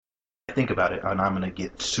think about it, and I'm gonna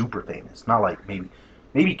get super famous. Not like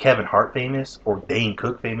maybe Kevin Hart famous or Dane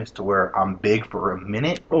Cook famous to where I'm big for a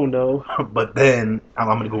minute, Oh no. but then I'm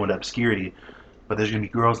gonna go into obscurity. But there's gonna be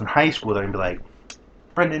girls in high school that are gonna be like,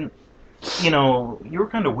 Brendan, you were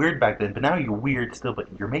kind of weird back then, but now you're weird still, but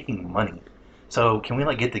you're making money. So can we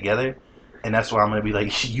like get together? And that's why I'm gonna be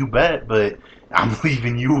like, you bet, but I'm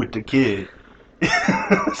leaving you with the kid.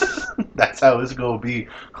 That's how it's gonna be.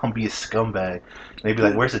 I'm gonna be a scumbag. They'd be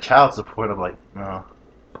like, "Where's the child support?" I'm like, "No,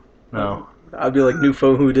 no." I'd be like, new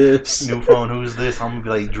phone, who dis? New phone, who's this? I'm gonna be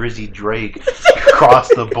like Drizzy Drake, cross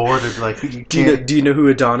the border, be like, you can't. Do you know who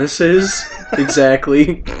Adonis is?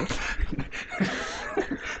 Exactly.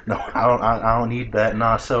 No, I don't need that.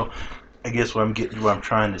 Nah. So, I guess what I'm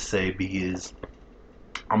trying to say is,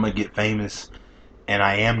 I'm gonna get famous, and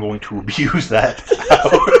I am going to abuse that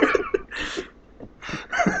power.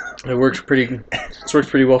 It works pretty. It's worked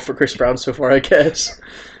pretty well for Chris Brown so far, I guess.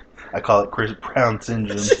 I call it Chris Brown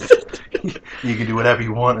syndrome. You can do whatever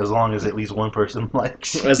you want as long as at least one person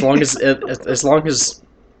likes. As long as you have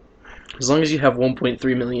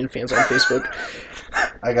 1.3 million fans on Facebook.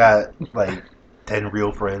 I got like 10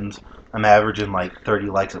 real friends. I'm averaging like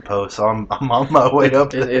 30 likes a post, so I'm on my way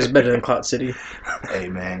up there. It's better than Clout City. Hey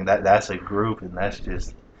man, that's a group, and that's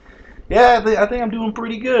just yeah. I think I'm doing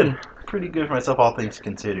pretty good. Pretty good for myself, all things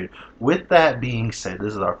considered. With that being said,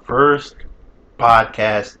 this is our first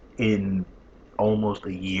podcast in almost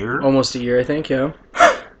a year. Almost a year, I think. Yeah.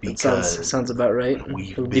 Because sounds about right.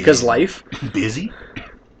 Because life. Busy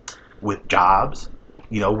with jobs.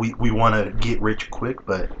 We want to get rich quick,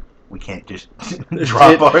 but we can't just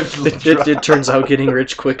drop It turns out getting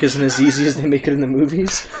rich quick isn't as easy as they make it in the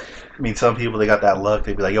movies. I mean, some people, they got that luck.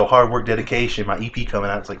 They'd be like, yo, hard work, dedication, my EP coming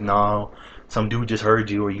out. It's like, no, some dude just heard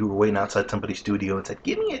you, or you were waiting outside somebody's studio and said,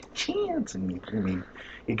 give me a chance. And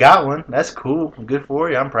you got one. That's cool. Good for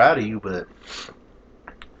you. I'm proud of you, but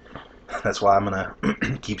that's why I'm going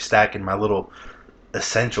to keep stacking my little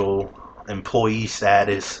essential employee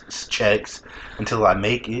status checks until I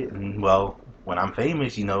make it. And, well, when I'm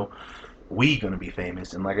famous, we going to be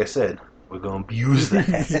famous. And like I said, we're going to abuse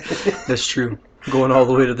that. That's true. Going all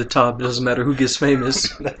the way to the top, it doesn't matter who gets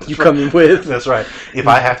famous. You come in with. That's right. If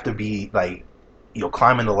I have to be like,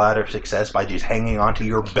 climbing the ladder of success by just hanging onto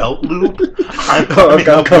your belt loop, I'm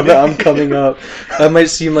coming up. That might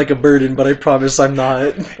seem like a burden, but I promise I'm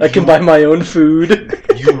not. I can buy my own food.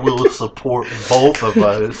 You will support both of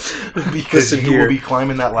us because you will be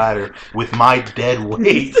climbing that ladder with my dead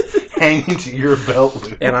weight hanging to your belt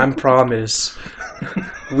loop. And I promise,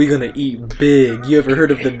 we're gonna eat big. You ever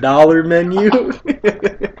heard of the dollar menu?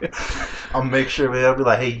 I'll make sure, man. I'll be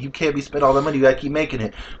like, hey, you can't be spending all that money. You gotta keep making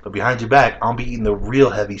it. But behind your back, I'll be eating the real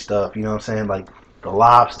heavy stuff. You know what I'm saying? Like the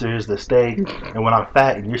lobsters, the steak. And when I'm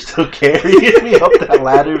fat and you're still carrying me up that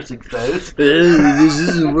ladder of success. This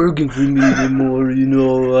isn't working for me anymore.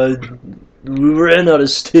 We ran out of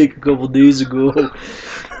steak a couple days ago.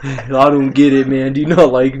 I don't get it, man. Do you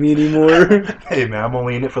not like me anymore? Hey, man, I'm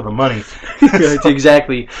only in it for the money.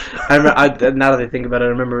 Exactly. Now that I think about it, I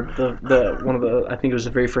remember one of the, I think it was the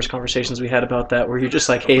very first conversations we had about that, where you're just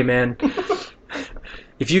like, hey, man,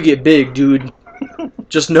 if you get big, dude,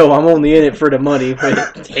 just know I'm only in it for the money.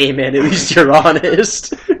 But, hey, man, at least you're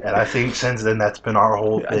honest. And I think since then, that's been our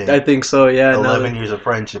whole thing. I think so, yeah. 11 years of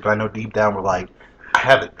friendship. I know deep down we're like,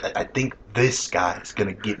 I think this guy is going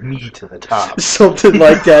to get me to the top. Something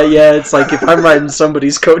like that, yeah. It's like if I'm riding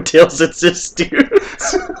somebody's coattails, it's this dude.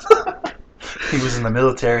 He was in the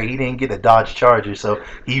military. He didn't get a Dodge Charger, so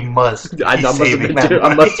he must be I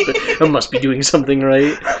must be doing something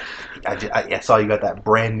right. I saw you got that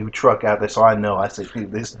brand new truck out there, so I know. I said,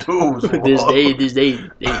 this dude's there's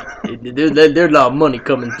a lot of money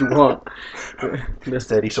coming through, huh? A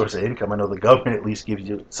steady source of income. I know the government at least gives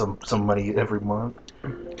you some money every month.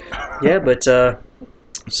 Yeah, but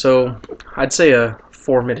so I'd say a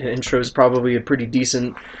 4-minute intro is probably a pretty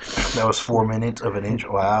decent. That was 4 minutes of an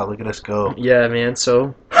intro. Wow, look at us go. Yeah, man.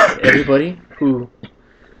 So everybody who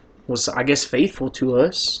was, I guess, faithful to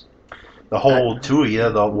us. The whole two of you,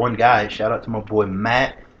 the one guy, shout out to my boy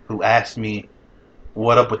Matt, who asked me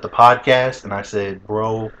what up with the podcast, and I said,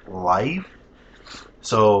 bro, life.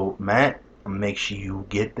 So, Matt, make sure you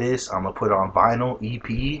get this. I'm going to put it on vinyl,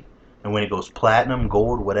 EP, and when it goes platinum,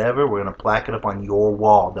 gold, whatever, we're going to plaque it up on your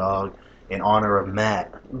wall, dog, in honor of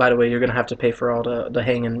Matt. By the way, you're going to have to pay for all the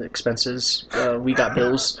hanging expenses. We got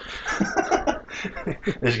bills.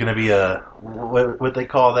 There's going to be a, what they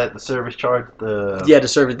call that, the service charge? The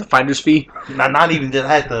service, the finder's fee. Not even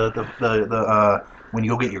that, the when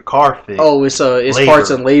you go get your car fixed. Oh, it's labor. parts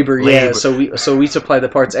and labor. Yeah, Labor. so we supply the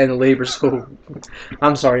parts and the labor. So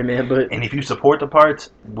I'm sorry, man, but And if you support the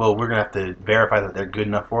parts, well, we're gonna have to verify that they're good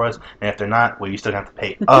enough for us. And if they're not, well, you still have to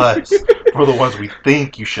pay us for the ones we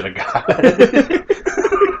think you should have got.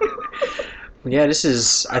 yeah, this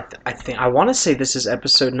is I think I want to say this is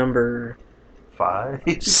episode number 5,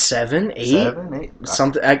 7, 8, 7, 8.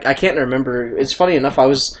 something. I can't remember. It's funny enough. I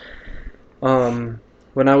was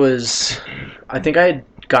when I think I had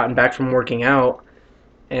gotten back from working out,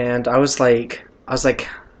 and I was like,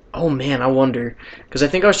 oh man, I wonder, because I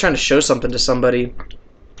think I was trying to show something to somebody,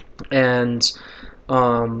 and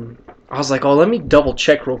I was like, oh, let me double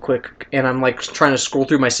check real quick, and I'm like trying to scroll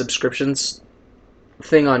through my subscriptions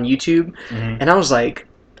thing on YouTube, and I was like,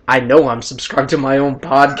 I know I'm subscribed to my own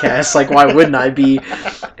podcast, like why wouldn't I be?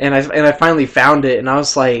 And I finally found it, and I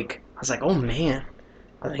was like, oh man,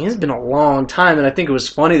 I think it's been a long time, and I think it was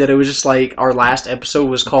funny that it was just like our last episode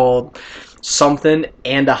was called something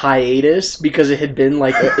and a hiatus because it had been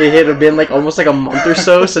like almost like a month or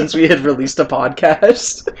so since we had released a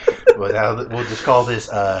podcast. Well, now we'll just call this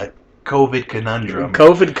COVID Conundrum.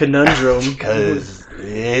 COVID Conundrum. Because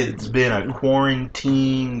it's been a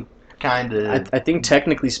quarantine kind of... I think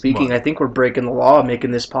technically speaking, I think we're breaking the law making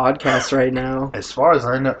this podcast right now. As far as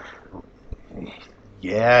I know...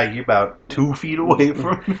 Yeah, you're about 2 feet away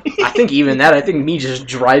from me. I think even that, I think me just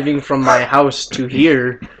driving from my house to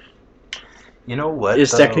here... You know what?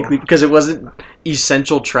 Is technically because it wasn't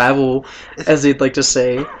essential travel, as they'd like to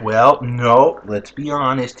say. Well, no. Let's be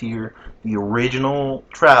honest here. The original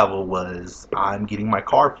travel was I'm getting my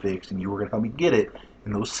car fixed, and you were gonna help me get it.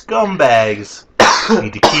 And those scumbags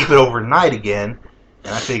need to keep it overnight again.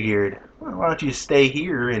 And I figured, well, why don't you stay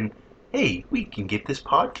here and hey, we can get this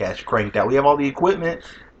podcast cranked out. We have all the equipment.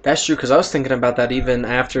 That's true, because I was thinking about that even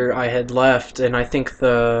after I had left, and I think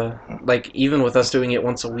even with us doing it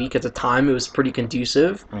once a week at the time, it was pretty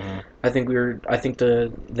conducive. Mm-hmm. I think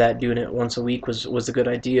that doing it once a week was a good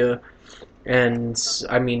idea, and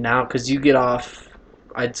I mean now because you get off,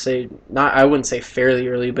 I'd say I wouldn't say fairly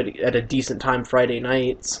early, but at a decent time Friday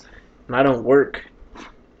nights, and I don't work,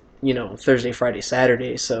 Thursday, Friday,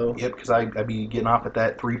 Saturday, so... Yep, because I'd be getting off at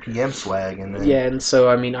that 3 p.m. swag, and then... Yeah, and so,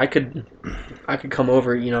 I mean, I could come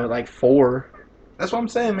over, at like 4. That's what I'm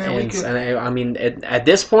saying, man. And at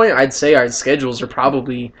this point, I'd say our schedules are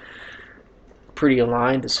probably pretty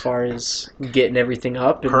aligned as far as getting everything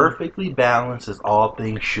up. Perfectly balanced as all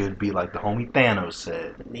things should be, like the homie Thanos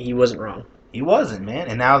said. He wasn't wrong. He wasn't, man.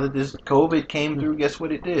 And now that this COVID came through, guess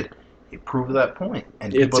what it did? It proved that point.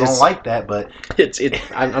 And people don't like that, but...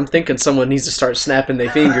 I'm thinking someone needs to start snapping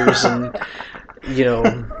their fingers and,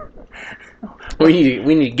 we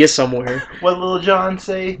need to get somewhere. What Lil Jon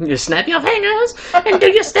say? You snap your fingers and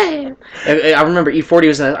do your step. I remember E40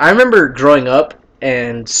 was in that. I remember growing up,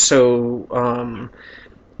 and so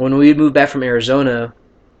when we moved back from Arizona,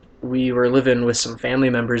 we were living with some family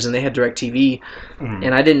members, and they had DirecTV,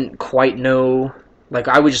 and I didn't quite know, like,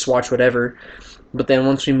 I would just watch whatever. But then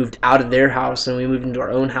once we moved out of their house and we moved into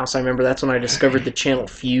our own house, I remember that's when I discovered the channel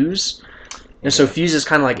Fuse. And so Fuse is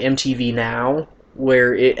kind of like MTV now,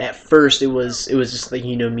 where at first it was just like,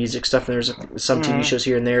 music stuff, and there's some TV shows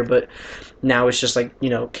here and there, but now it's just like,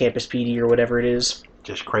 Campus PD or whatever it is.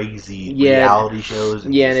 Just crazy reality shows.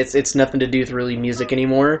 And it's nothing to do with really music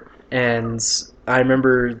anymore. And I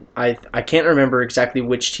remember, I can't remember exactly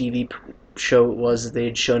which TV show it was that they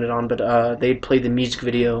had shown it on, but they had played the music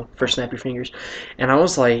video for Snap Your Fingers, and I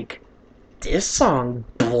was like, this song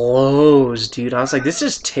blows, dude. I was like, this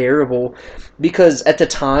is terrible, because at the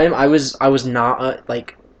time I was not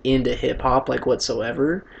like into hip hop like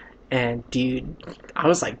whatsoever, and dude, I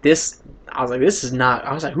was like, this is not.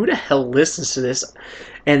 I was like, who the hell listens to this?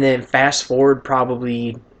 And then fast forward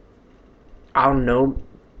probably, I don't know,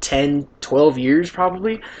 10, 12 years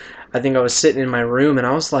probably. I think I was sitting in my room, and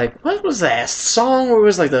I was like, what was that song where it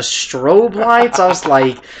was like the strobe lights? I was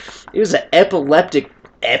like, it was an epileptic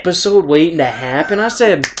episode waiting to happen. I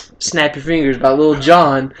said, Snap Your Fingers by Lil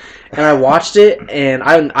Jon, and I watched it, and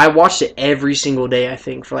I watched it every single day, I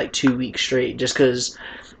think, for like 2 weeks straight, just because,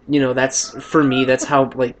 that's, for me, that's how,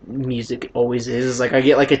 like, music always is. Like, I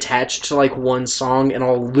get, like, attached to, like, one song, and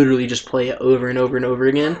I'll literally just play it over and over and over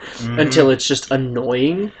again until it's just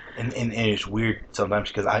annoying. And it's weird sometimes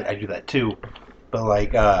because I do that too. But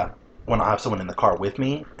like when I have someone in the car with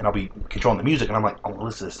me and I'll be controlling the music and I'm like, I want to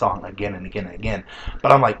listen to this song again and again and again.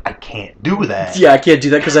 But I'm like, I can't do that. Yeah, I can't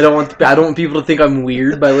do that because I don't want people to think I'm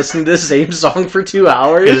weird by listening to the same song for 2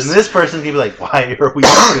 hours. Because this person's gonna be like, why are we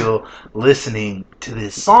still listening to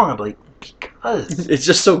this song? I'm like, does. It's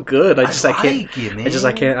just so good. I can't. like it,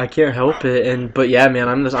 man. I can't help it. But yeah, man,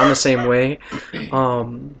 I'm the same way.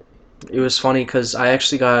 It was funny because I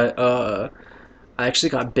actually got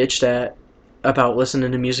bitched at about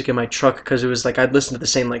listening to music in my truck because it was like I'd listen to the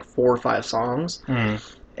same like 4 or 5 songs.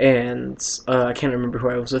 And I can't remember who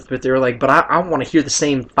I was with, but they were like, but I want to hear the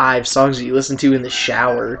same 5 songs that you listen to in the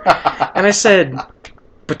shower. And I said,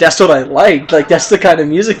 but that's what I like. Like, that's the kind of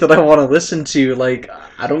music that I want to listen to. Like,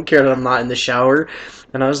 I don't care that I'm not in the shower.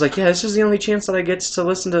 And I was like, yeah, this is the only chance that I get to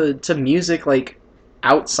listen to music, like,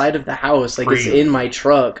 outside of the house. Like, it's in my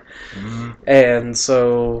truck. And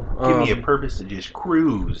so... give me a purpose to just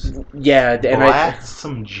cruise. Yeah. And blast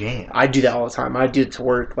some jam. I do that all the time. I do it to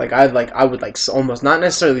work. I would almost not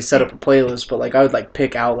necessarily set up a playlist, but like I would like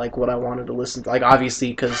pick out like what I wanted to listen to. Like obviously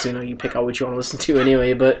because you pick out what you want to listen to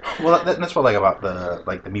anyway. But well, that's what I like about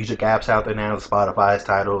the music apps out there now, the Spotify's,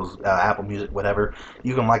 Titles, Apple Music, whatever.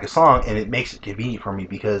 You can like a song and it makes it convenient for me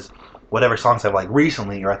because whatever songs I've liked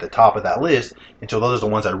recently are at the top of that list, and so those are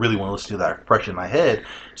the ones I really want to listen to that are fresh in my head,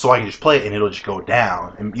 so I can just play it and it'll just go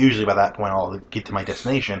down, and usually by that point I'll get to my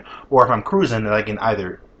destination, or if I'm cruising, then I can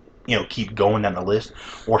either, keep going down the list,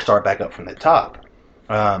 or start back up from the top.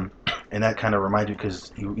 And that kind of reminds me,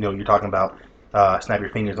 because you're talking about Snap Your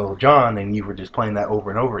Fingers, Little John, and you were just playing that over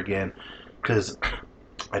and over again, because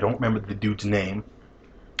I don't remember the dude's name,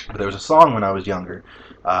 but there was a song when I was younger,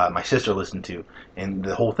 my sister listened to, and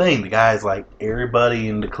the whole thing, the guy's like, everybody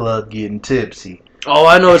in the club getting tipsy. Oh,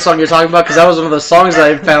 I know what song you're talking about, because that was one of the songs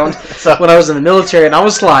that I found when I was in the military, and I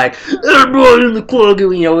was like, everybody in the club,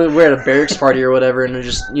 we're at a barracks party or whatever, and we're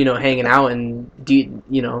just, hanging out, and,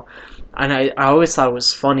 and I always thought it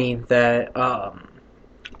was funny that,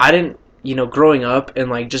 I didn't, growing up, and,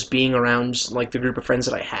 like, just being around, just, like, the group of friends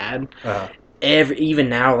that I had, even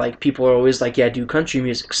now, like, people are always like, yeah, dude, country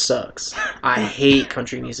music sucks. I hate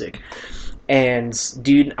country music. And,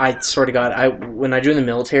 dude, I swear to God, when I joined the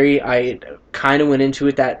military, I kind of went into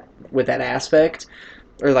it with that aspect,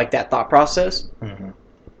 or, like, that thought process. Mm-hmm.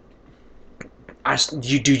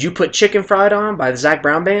 Dude, you put Chicken Fried on by the Zac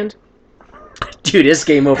Brown Band? Dude, it's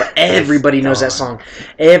game over. Everybody knows that song.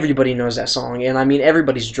 Everybody knows that song. And, I mean,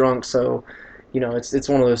 everybody's drunk, so, it's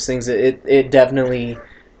one of those things that it definitely...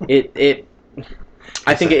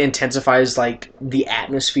 I think it intensifies like the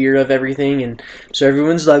atmosphere of everything, and so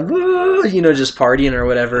everyone's like, whoa, just partying or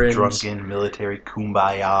whatever. And drunken military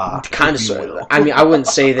kumbaya. Kind of so. I mean, I wouldn't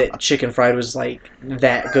say that Chicken Fried was like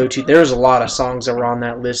that go-to. There was a lot of songs that were on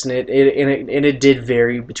that list, and it did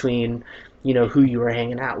vary between who you were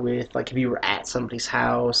hanging out with, like if you were at somebody's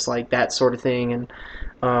house, like that sort of thing.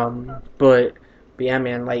 And but yeah,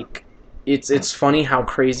 man, like it's funny how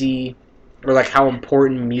crazy. Or like how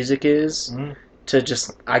important music is to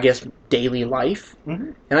just, I guess, daily life.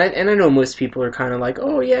 And I know most people are kind of like,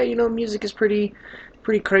 oh yeah, music is pretty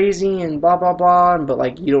crazy and blah blah blah, but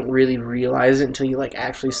like you don't really realize it until you like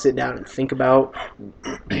actually sit down and think about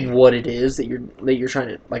what it is that you're trying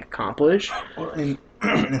to like accomplish. Well,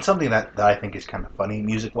 and something that I think is kind of funny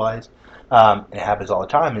music wise, and it happens all the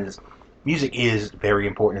time, is music is very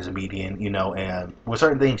important as a medium, and with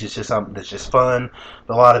certain things it's just something that's just fun,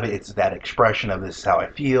 but a lot of it's that expression of this is how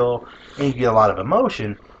I feel, and you get a lot of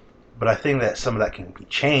emotion, but I think that some of that can be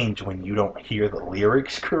changed when you don't hear the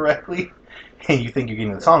lyrics correctly, and you think you're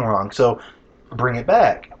getting the song wrong. So, bring it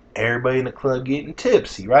back. Everybody in the club getting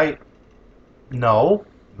tipsy, right? No.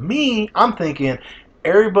 I'm thinking...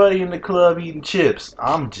 everybody in the club eating chips.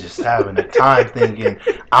 I'm just having a time thinking,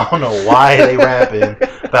 I don't know why they rapping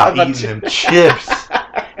about eating them chips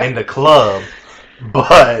in the club,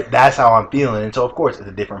 but that's how I'm feeling. And so, of course, it's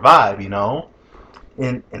a different vibe,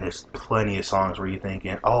 And there's plenty of songs where you're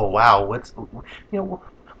thinking, oh, wow,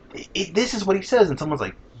 this is what he says. And someone's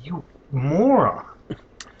like, you moron.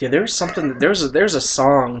 Yeah, there's a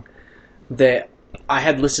song that I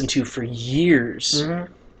had listened to for years.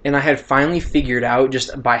 And I had finally figured out,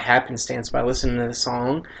 just by happenstance, by listening to the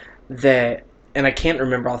song, and I can't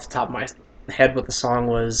remember off the top of my head what the song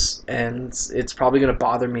was, and it's probably going to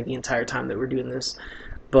bother me the entire time that we're doing this,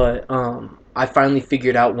 but I finally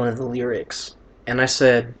figured out one of the lyrics, and I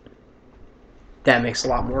said, that makes a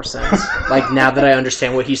lot more sense. Like, now that I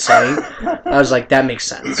understand what he's saying, I was like, that makes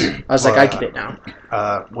sense. I was like, I get it now.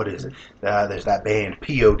 What is it? There's that band,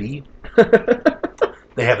 POD.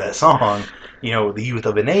 They have that song, the youth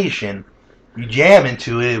of a nation. You jam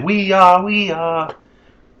into it. We are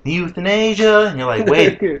the euthanasia. And you're like,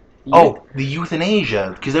 wait. Oh, the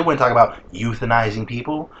euthanasia. Because they wouldn't talk about euthanizing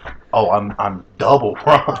people. Oh, I'm double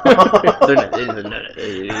wrong.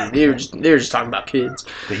 They're just talking about kids.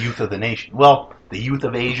 The youth of the nation. Well, the youth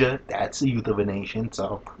of Asia, that's the youth of a nation.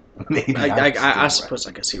 So maybe I'm still I right. suppose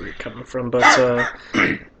I can see where you're coming from, but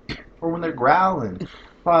Or when they're growling.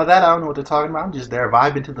 That I don't know what they're talking about. I'm just there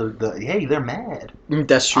vibing to the hey, they're mad.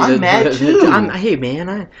 that's true. I'm mad too. Hey man,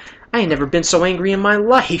 I ain't never been so angry in my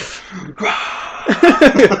life.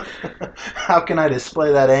 How can I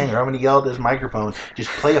display that anger? I'm gonna yell at this microphone. Just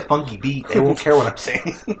play a funky beat. They won't care what I'm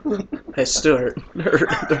saying. Hey Stuart,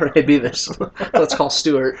 or hey Beavis, let's call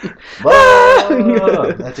Stuart.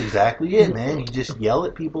 That's exactly it, man. You just yell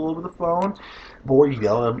at people over the phone, or you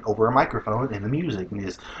yell at them over a microphone and the music, and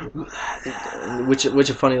just. Which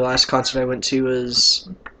a funny last concert I went to was.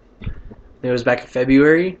 It was back in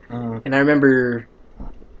February, and I remember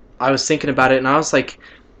I was thinking about it, and I was like,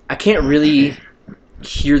 I can't really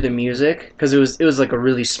hear the music because it was like a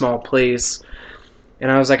really small place,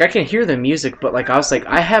 and I was like, I can hear the music, but like I was like,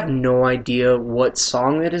 I have no idea what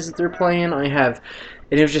song it is that they're playing. And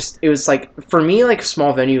it was like for me, like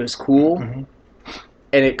small venue is cool, and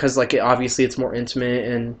because like obviously it's more intimate,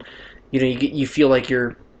 and you know you feel like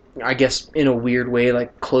you're, I guess in a weird way,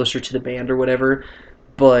 like closer to the band or whatever,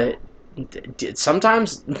 but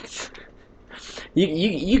sometimes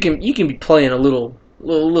you can be playing a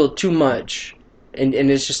little too much, and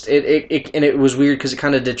it's just it was weird because it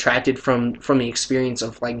kind of detracted from the experience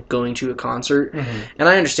of like going to a concert. And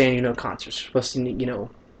I understand concerts are supposed to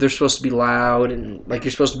they're supposed to be loud and like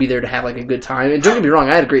you're supposed to be there to have like a good time, and don't get me wrong,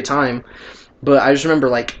 I had a great time, but I just remember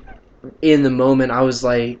like in the moment I was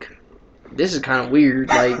like, this is kind of weird,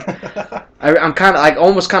 like I'm kind of like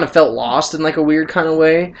almost kind of felt lost in like a weird kind of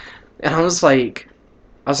way. And I was like,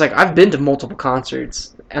 I've been to multiple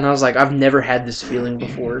concerts, and I was like, I've never had this feeling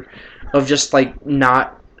before, of just like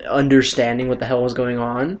not understanding what the hell was going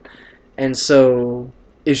on, and so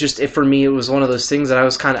it's just for me, it was one of those things that I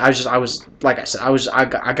was like I said,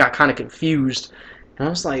 I got kind of confused, and I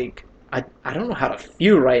was like, I don't know how to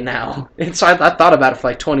feel right now, and so I thought about it for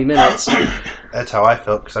like 20 minutes. That's how I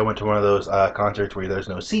felt because I went to one of those concerts where there's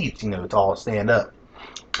no seats, it's all stand up,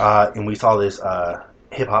 and we saw this.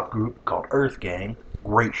 Hip-hop group called Earth Gang.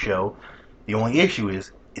 Great show. The only issue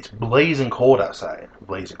is it's blazing cold outside.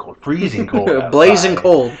 Blazing cold. Freezing cold outside. Blazing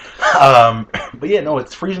cold. But yeah, no,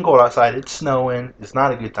 it's freezing cold outside. It's snowing. It's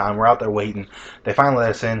not a good time. We're out there waiting. They finally let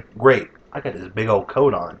us in. Great. I got this big old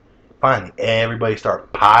coat on. Finally, everybody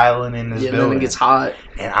started piling in this building. And then it gets hot.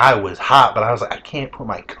 And I was hot, but I was like, I can't put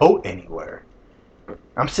my coat anywhere.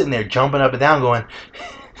 I'm sitting there jumping up and down going...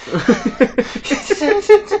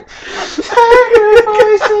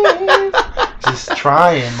 just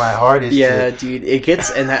trying my hardest. Dude, it gets,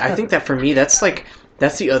 and I think that for me, that's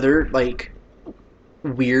the other like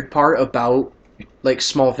weird part about like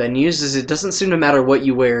small venues is it doesn't seem to matter what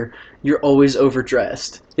you wear, you're always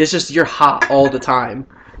overdressed. It's just you're hot all the time.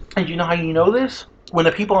 And you know how you know this? When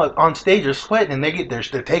the people on stage are sweating and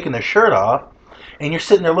they're taking their shirt off. And you're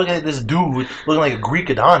sitting there looking at this dude looking like a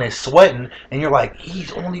Greek Adonis sweating, and you're like,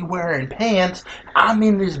 he's only wearing pants. I'm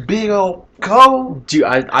in this big old coat, dude.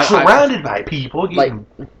 Surrounded by people getting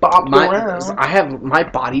bopped around. I have my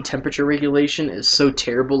body temperature regulation is so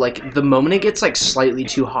terrible. Like the moment it gets like slightly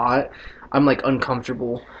too hot, I'm like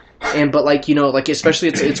uncomfortable. But like like especially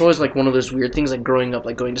it's always like one of those weird things like growing up,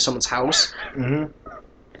 like going to someone's house.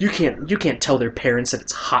 You can't tell their parents that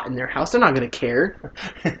it's hot in their house. They're not gonna care.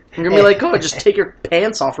 They're gonna be like, oh, just take your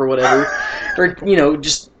pants off or whatever, or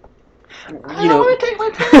just I don't want to take my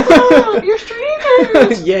pants off. You're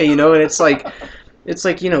strangers. Yeah, and it's like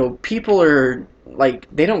people are like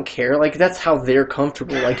they don't care. Like that's how they're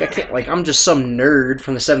comfortable. Like I can't. Like I'm just some nerd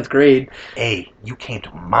from the 7th grade. Hey, you came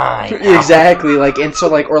to mine. Exactly. Like and so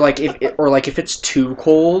like if it's too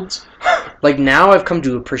cold. Like now I've come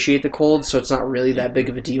to appreciate the cold, so it's not really that big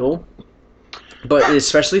of a deal. But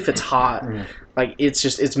especially if it's hot, like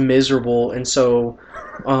it's miserable, and so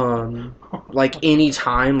like any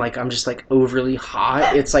time like I'm just like overly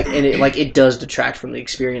hot, it's like and it does detract from the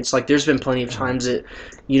experience. Like there's been plenty of times that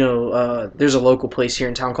there's a local place here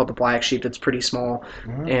in town called the Black Sheep that's pretty small,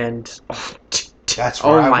 and that's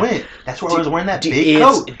where I went. That's where I was wearing that big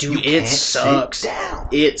coat. Dude, it sucks.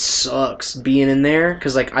 It sucks being in there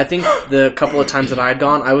because, like, I think the couple of times that I'd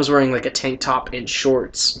gone, I was wearing like a tank top and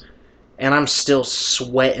shorts, and I'm still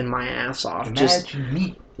sweating my ass off. Imagine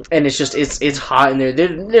me. And it's just it's hot in there.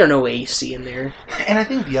 There are no AC in there. And I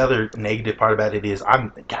think the other negative part about it is I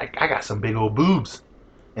got some big old boobs,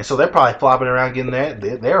 and so they're probably flopping around getting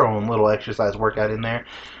their own little exercise workout in there.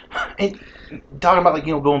 And talking about like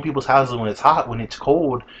going to people's houses when it's hot, when it's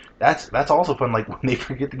cold, that's also fun. Like when they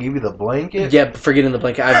forget to give you the blanket. Yeah, forgetting the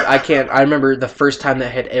blanket. I can't. I remember the first time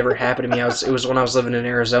that had ever happened to me. It was when I was living in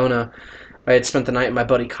Arizona. I had spent the night at my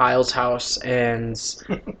buddy Kyle's house, and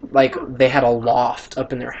like they had a loft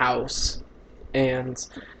up in their house, and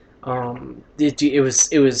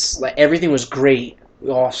it was like everything was great. We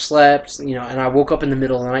all slept, and I woke up in the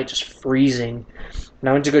middle of the night just freezing. And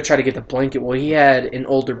I went to go try to get the blanket. Well, he had an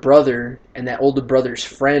older brother, and that older brother's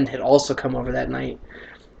friend had also come over that night.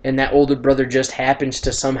 And that older brother just happens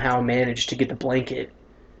to somehow manage to get the blanket.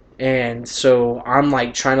 And so I'm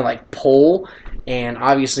like trying to like pull, and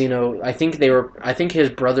obviously, I think his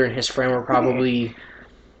brother and his friend were probably,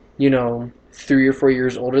 3 or 4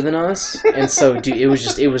 years older than us. And so, dude, it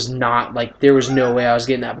was not like, there was no way I was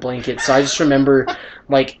getting that blanket. So I just remember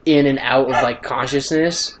like in and out of like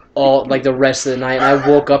consciousness all like the rest of the night. And I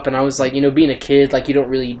woke up and I was like, being a kid, like you don't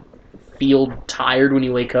really feel tired when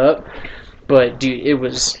you wake up. But dude, it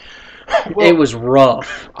was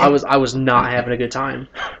rough. I was not having a good time.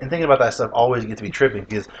 And thinking about that stuff always gets me tripping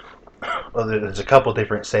because there's a couple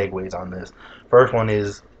different segues on this. First one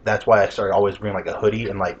is that's why I started always bringing like a hoodie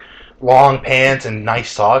and like long pants and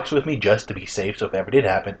nice socks with me just to be safe. So if it ever did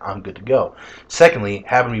happen, I'm good to go. Secondly,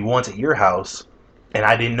 having me once at your house and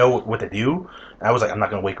I didn't know what to do. And I was like, I'm not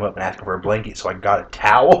going to wake him up and ask him for a blanket. So I got a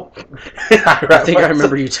towel. I think I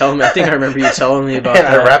remember you telling me about and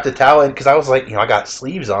that. I wrapped the towel in because I was like, I got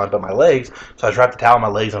sleeves on, but my legs. So I just wrapped the towel on my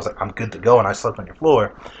legs and I was like, I'm good to go. And I slept on your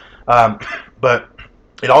floor. But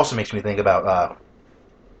it also makes me think about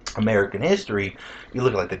American history. You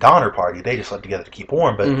look at like the Donner Party. They just slept together to keep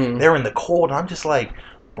warm. But they're in the cold. And I'm just like,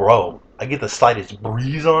 bro, I get the slightest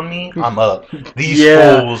breeze on me, I'm up. These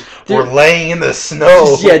fools were laying in the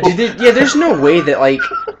snow. Yeah, dude. There's no way that like.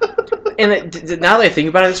 And now that I think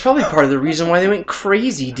about it, it's probably part of the reason why they went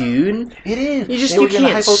crazy, dude. It is. You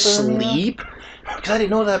can't sleep. Because I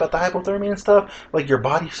didn't know that about the hypothermia and stuff. Like your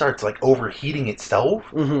body starts like overheating itself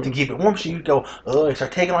to keep it warm. So you go, you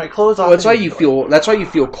start taking all your clothes off. Well, that's why you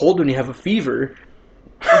feel cold when you have a fever.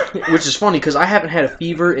 Which is funny because I haven't had a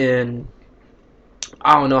fever in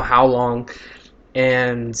I don't know how long.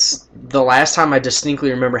 And the last time I distinctly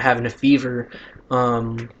remember having a fever,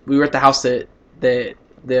 we were at the house that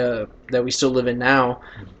we still live in now,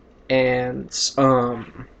 and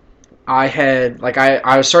I had like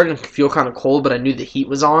I was starting to feel kind of cold, but I knew the heat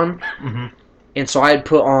was on, and so I had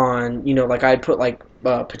put on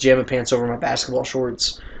pajama pants over my basketball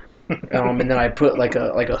shorts, and then I put like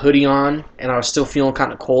a hoodie on, and I was still feeling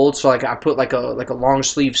kind of cold, so like I put like a long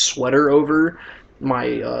sleeve sweater over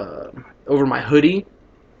my hoodie,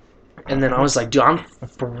 and then I was like, dude, I'm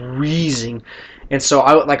freezing, and so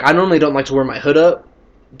I normally don't like to wear my hood up,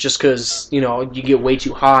 just because you get way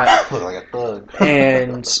too hot. Look like a thug.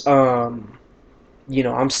 And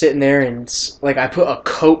I'm sitting there and like I put a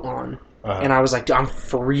coat on, and I was like, dude, I'm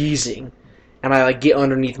freezing, and I like get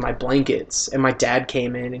underneath my blankets, and my dad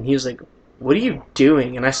came in and he was like, what are you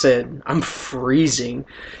doing? And I said, I'm freezing.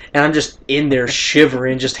 And I'm just in there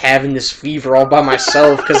shivering, just having this fever all by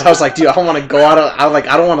myself because I was like, dude, I don't want to go out.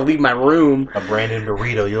 I don't want to leave my room. A Brandon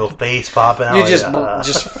burrito, your little face popping out. You're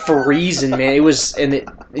just freezing, man. It was, and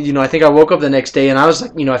I think I woke up the next day and I was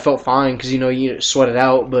like, I felt fine because you sweat it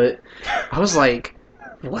out, but I was like,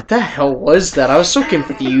 what the hell was that? I was so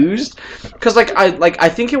confused because I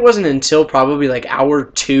think it wasn't until probably like hour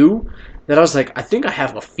 2 that I was like, I think I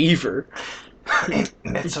have a fever. And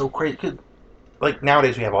that's so crazy. 'Cause, like,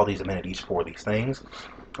 nowadays we have all these amenities for these things.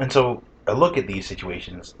 And so I look at these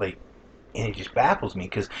situations, like, and it just baffles me.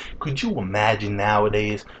 Because could you imagine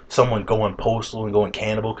nowadays someone going postal and going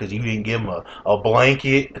cannibal because you didn't give them a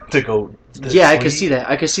blanket to go to Yeah, sleep?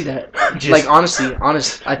 I could see that. Like, honestly,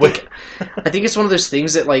 I think it's one of those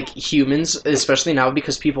things that, like, humans, especially now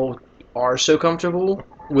because people are so comfortable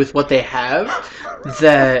with what they have,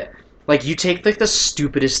 that... Like, you take, like, the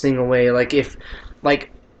stupidest thing away. Like, if,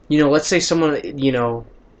 like, let's say someone,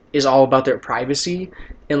 is all about their privacy.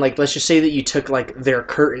 And, like, let's just say that you took, like, their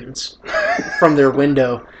curtains from their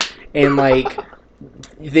window. And, like,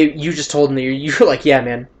 you just told them that you're like, yeah,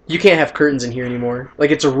 man, you can't have curtains in here anymore. Like,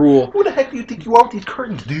 it's a rule. Who the heck do you think you are with these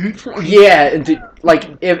curtains, dude? Yeah, and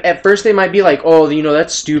like, at first they might be like, oh,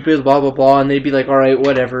 that's stupid, blah, blah, blah. And they'd be like, all right,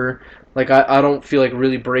 whatever. Like, I don't feel like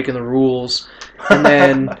really breaking the rules. And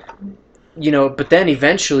then, but then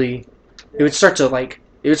eventually it would start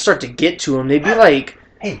to get to them. They'd be like,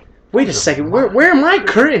 hey, wait a second, where are my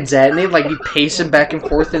curtains at? And they'd like be pacing back and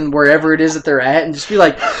forth in wherever it is that they're at and just be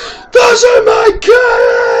like, those are my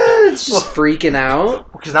curtains! Just freaking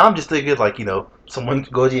out. Because now I'm just thinking, like, someone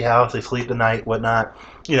goes to your house, they sleep the night, whatnot,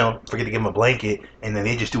 forget to give them a blanket, and then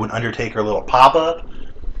they just do an Undertaker little pop-up.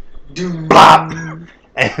 Blop!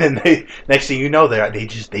 And then next thing you know, they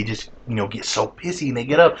just get so pissy and they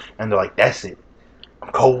get up and they're like, that's it.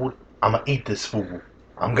 I'm cold. I'm going to eat this fool.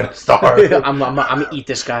 I'm gonna starve. I'm gonna eat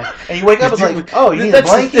this guy. And you wake up and like, oh, you need a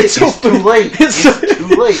blanket? It's too late. It's too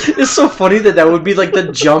late. It's so funny that would be like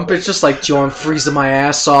the jump. It's just like, Joe, I'm freezing my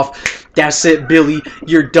ass off. That's it, Billy.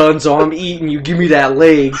 You're done, so I'm eating you. Give me that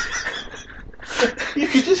leg. You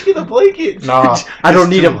could just get a blanket. Nah, I don't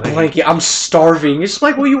need a blanket. I'm starving. It's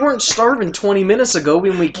like, well, you weren't starving 20 minutes ago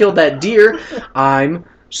when we killed that deer. I'm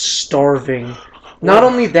starving. Not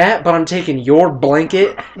only that, but I'm taking your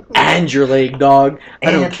blanket and your leg, dog.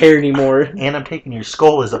 I don't care anymore. And I'm taking your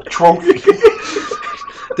skull as a trophy.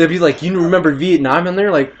 They'll be like, you remember Vietnam? And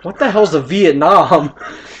they're like, what the hell's a Vietnam?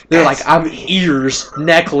 They're like, I'm ears,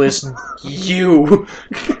 necklace, you.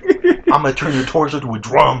 I'm going to turn your torso to a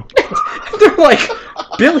drum. They're like,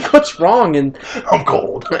 Billy, what's wrong? And I'm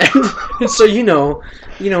cold. And so,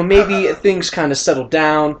 maybe things kind of settle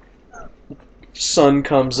down. Sun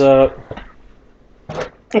comes up.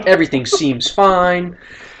 Everything seems fine.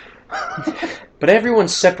 But everyone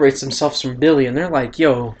separates themselves from Billy, and they're like,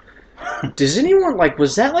 yo, does anyone,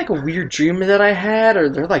 was that a weird dream that I had? Or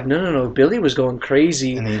they're like, no, Billy was going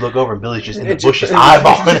crazy. And then you look over, and Billy's just in the bushes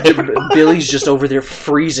eyeballing it. Billy's just over there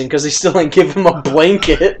freezing because they still ain't give him a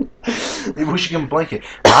blanket. Maybe we should give him a blanket.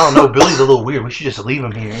 I don't know, Billy's a little weird. We should just leave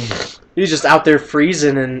him here. He's just out there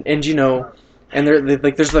freezing, and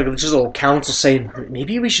there's just a little council saying,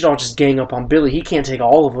 maybe we should all just gang up on Billy. He can't take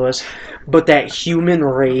all of us. But that human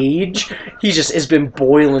rage, has been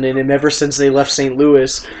boiling in him ever since they left St.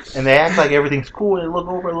 Louis. And they act like everything's cool. They look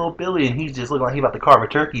over at little Billy, and he's just looking like he's about to carve a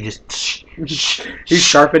turkey. He's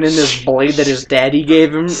sharpening this blade that his daddy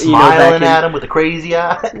gave him. Smiling at him with a crazy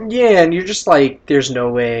eye. Yeah, and you're just like, there's no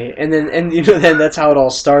way. And then that's how it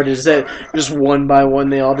all started, is that just one by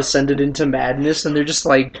one they all descended into madness, and they're just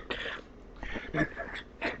like...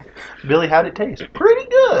 Billy, how'd it taste? Pretty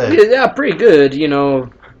good. Yeah, pretty good,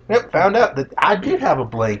 Yep, found out that I did have a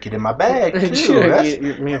blanket in my bag, too.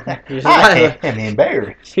 I am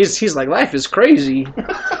embarrassed. He's like, life is crazy.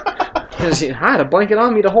 I had a blanket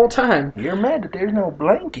on me the whole time. You're mad that there's no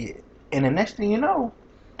blanket. And the next thing you know,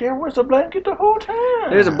 there was a blanket the whole time.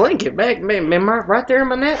 There's a blanket back right there in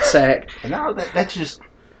my knapsack. And now that's just...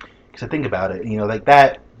 Because I think about it,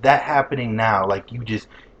 that happening now, you just...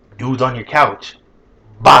 Dude's on your couch.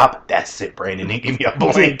 Bob, that's it, Brandon. Ain't give me a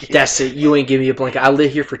blanket. That's it. You ain't give me a blanket. I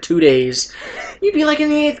lived here for 2 days. You'd be like in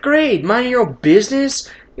the 8th grade, minding your own business.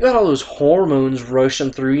 You got all those hormones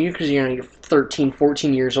rushing through you because you're 13,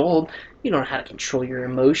 14 years old. You don't know how to control your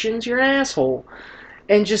emotions. You're an asshole.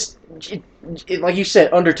 And just, like you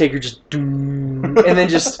said, Undertaker just doom. And then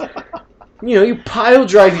just, you pile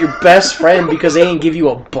drive your best friend because they didn't give you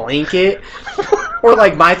a blanket. Or,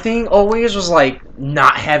 my thing always was,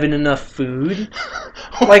 not having enough food.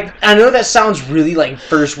 I know that sounds really,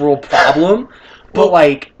 first world problem,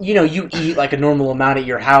 but, you eat, a normal amount at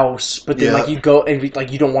your house, but then, you go and,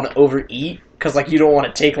 you don't want to overeat, because, you don't want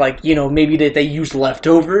to take, maybe they use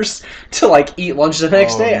leftovers to, eat lunch the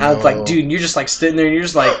next day. I was like, dude, and you're just, sitting there, and you're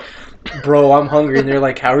just like, bro, I'm hungry. And they're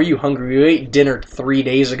like, how are you hungry? You ate dinner 3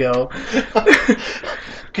 days ago.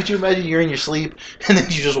 Could you imagine you're in your sleep, and then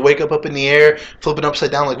you just wake up in the air, flipping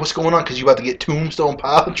upside down, what's going on? Because you're about to get tombstone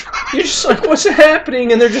pile drive. You're just like, what's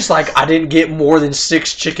happening? And they're just like, I didn't get more than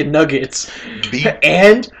 6 chicken nuggets.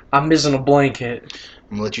 And I'm missing a blanket.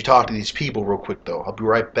 I'm going to let you talk to these people real quick, though. I'll be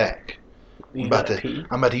right back. I'm about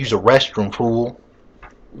to use a restroom, fool.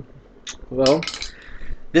 Well...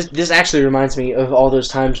 This actually reminds me of all those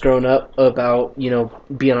times growing up about, being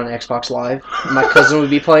on Xbox Live. My cousin would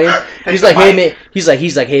be playing. He's like, hey man, he's like,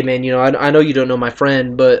 hey man, I know you don't know my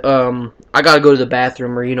friend, but I gotta go to the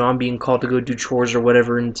bathroom, or I'm being called to go do chores or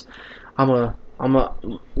whatever, and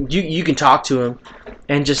you can talk to him,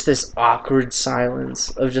 and just this awkward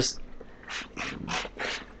silence of just,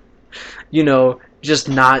 just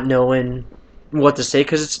not knowing what to say,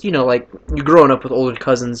 because it's, you're growing up with older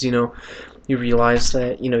cousins, you realize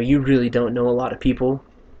that, you really don't know a lot of people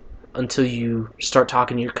until you start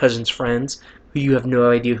talking to your cousin's friends, who you have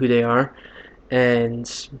no idea who they are. And,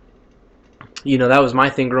 that was my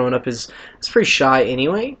thing growing up, is it's pretty shy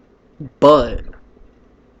anyway, but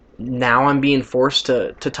now I'm being forced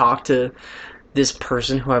to talk to this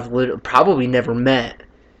person who I've probably never met.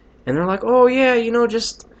 And they're like, oh yeah,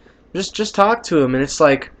 just talk to him. And it's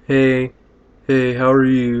like, hey, how are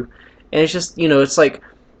you? And it's just, it's like,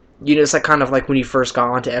 it's kind of like when you first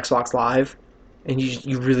got onto Xbox Live, and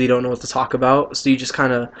you really don't know what to talk about, so you just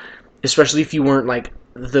kind of, especially if you weren't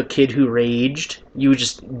the kid who raged, you would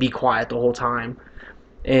just be quiet the whole time,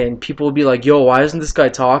 and people would be like, yo, why isn't this guy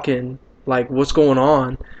talking? What's going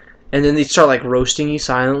on? And then they start roasting you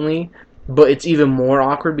silently, but it's even more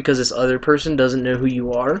awkward because this other person doesn't know who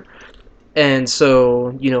you are, And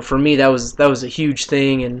so, for me that was a huge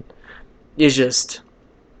thing, and it's just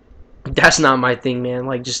that's not my thing, man.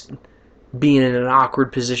 Like, just being in an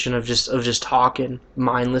awkward position of just talking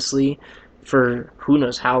mindlessly for who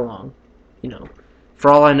knows how long. You know, for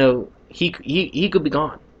all I know, he could be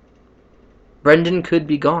gone. Brendan could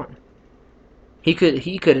be gone. He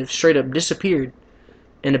could have straight up disappeared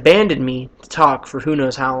and abandoned me to talk for who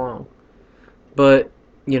knows how long. But,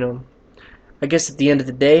 I guess at the end of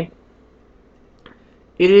the day,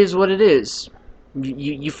 it is what it is.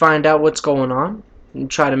 You find out what's going on and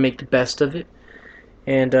try to make the best of it.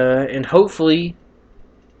 And hopefully,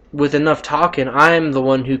 with enough talking, I'm the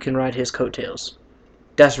one who can ride his coattails.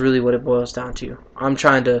 That's really what it boils down to. I'm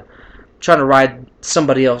trying to ride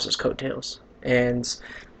somebody else's coattails, and so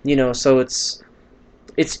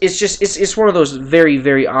it's one of those very,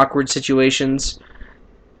 very awkward situations.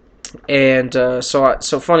 And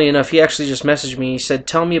so funny enough, he actually just messaged me. He said,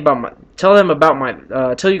 tell you guys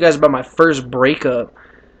about my first breakup.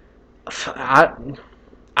 I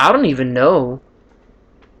don't even know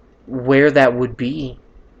where that would be.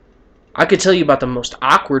 I could tell you about the most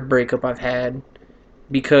awkward breakup I've had,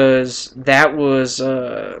 because that was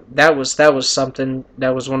something.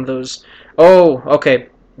 That was one of those. Oh, okay,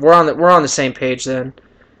 we're on the same page then.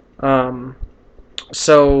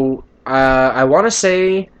 So I want to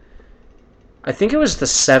say, I think it was the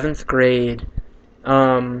 7th grade.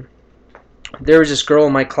 There was this girl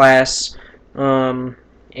in my class,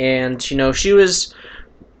 and she was,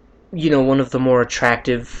 one of the more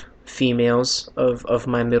attractive females of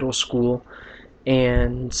my middle school,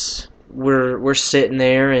 and we're sitting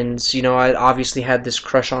there, and I obviously had this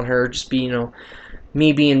crush on her, just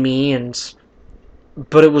me being me,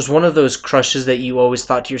 but it was one of those crushes that you always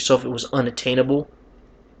thought to yourself it was unattainable.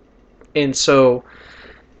 And so,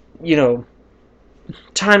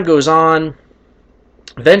 time goes on.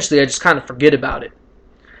 Eventually, I just kind of forget about it.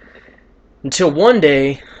 Until one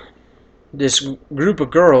day, this group of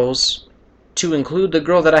girls, to include the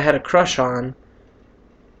girl that I had a crush on,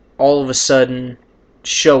 all of a sudden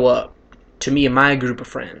show up to me and my group of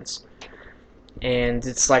friends. And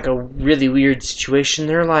it's like a really weird situation.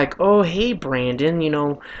 They're like, oh, hey,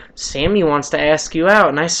 Brandon, Sammy wants to ask you out.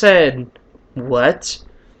 And I said, what?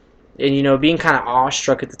 And, being kind of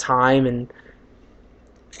awestruck at the time and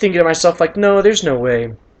thinking to myself, like, no, there's no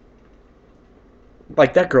way.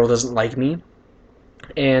 Like, that girl doesn't like me.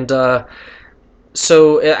 And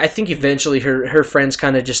so I think eventually her friends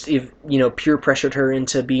kind of just, peer pressured her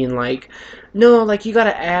into being like, no, like, you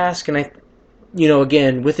gotta ask. And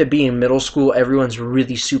again, with it being middle school, everyone's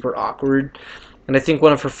really super awkward. And I think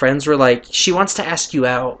one of her friends were like, she wants to ask you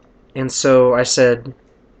out. And so I said,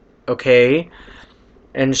 okay.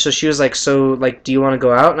 And so she was like, so, like, do you want to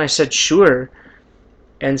go out? And I said, sure.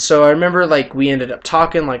 And so I remember, like, we ended up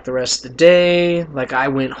talking, like, the rest of the day. Like, I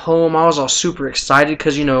went home. I was all super excited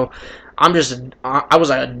because, I was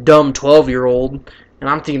like a dumb 12-year-old. And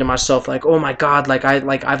I'm thinking to myself, like, oh my God,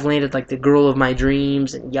 I've landed, like, the girl of my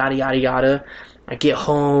dreams and yada, yada, yada. I get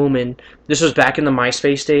home, and this was back in the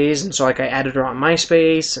MySpace days. And so, like, I added her on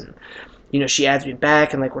MySpace, and, she adds me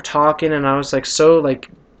back, and, like, we're talking. And I was like, so, like,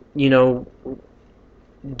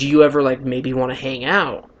 do you ever, like, maybe want to hang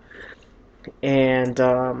out?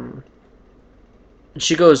 And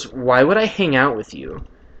she goes, why would I hang out with you?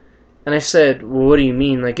 And I said, well, what do you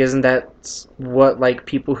mean? Like, isn't that what, like,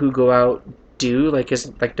 people who go out do? Like,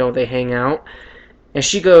 don't they hang out? And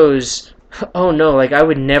she goes, oh no, like, I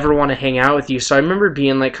would never want to hang out with you. So I remember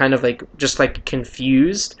being, like, kind of, like, just, like,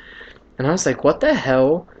 confused. And I was like, what the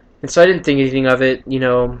hell? And so I didn't think anything of it.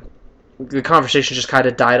 The conversation just kind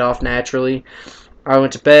of died off naturally. I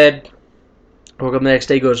went to bed, woke up the next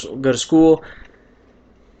day, go to school,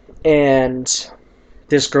 and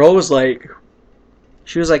this girl was like,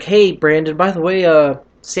 hey, Brandon, by the way,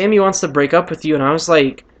 Sammy wants to break up with you. And I was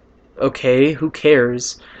like, okay, who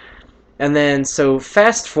cares? And then, so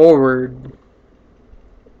fast forward,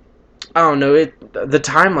 I don't know, the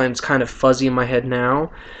timeline's kind of fuzzy in my head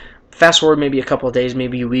now. Fast forward maybe a couple of days,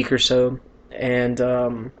 maybe a week or so,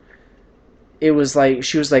 and it was like,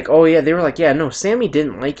 she was like, oh yeah, they were like, yeah, no, Sammy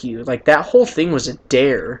didn't like you. Like, that whole thing was a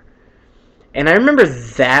dare. And I remember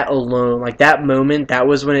that alone, like, that moment, that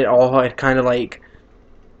was when it all had kind of, like,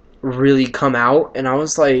 really come out. And I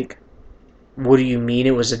was like, what do you mean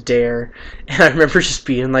it was a dare? And I remember just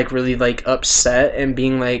being, like, really, like, upset and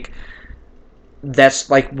being like,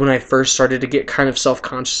 that's, like, when I first started to get kind of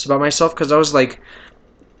self-conscious about myself, because I was like,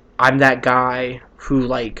 I'm that guy who,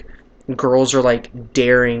 like, girls are, like,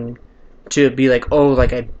 daring to be like, oh,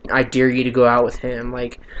 like, I dare you to go out with him.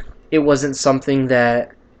 Like, it wasn't something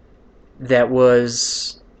that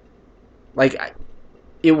was, like,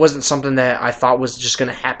 it wasn't something that I thought was just going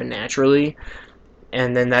to happen naturally.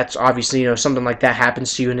 And then that's obviously, something like that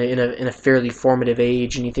happens to you in a fairly formative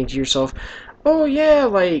age, and you think to yourself, oh yeah,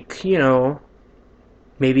 like,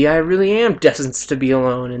 maybe I really am destined to be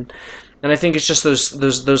alone. And I think it's just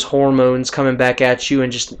those hormones coming back at you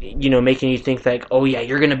and just, making you think like, oh yeah,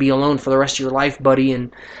 you're gonna be alone for the rest of your life, buddy,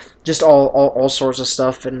 and just all sorts of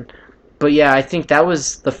stuff. But yeah, I think that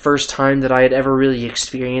was the first time that I had ever really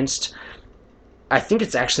experienced. I think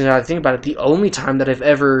it's actually, now that I think about it, the only time that I've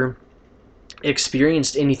ever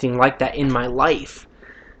experienced anything like that in my life.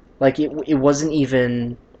 Like it wasn't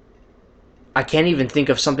even. I can't even think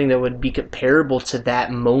of something that would be comparable to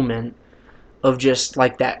that moment of just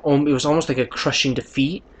like that. It was almost like a crushing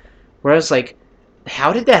defeat. Where I was like,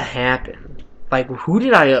 how did that happen? Like, who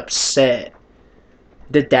did I upset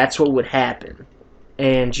that that's what would happen?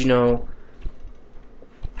 And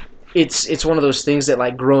it's one of those things that,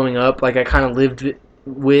 like, growing up, like, I kind of lived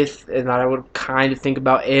with, and that I would kind of think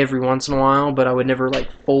about every once in a while, but I would never, like,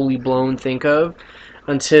 fully blown think of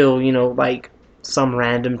until, like, some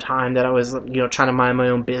random time that I was, trying to mind my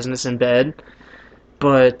own business in bed.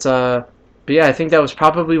 But yeah, I think that was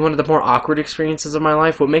probably one of the more awkward experiences of my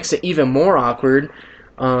life. What makes it even more awkward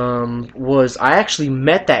was I actually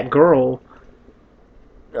met that girl,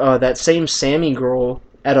 that same Sammy girl,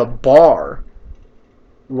 at a bar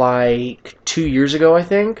like 2 years ago, I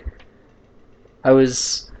think. I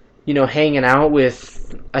was, hanging out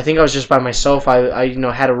with, I think I was just by myself. I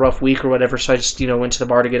had a rough week or whatever, so I just, went to the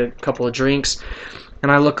bar to get a couple of drinks.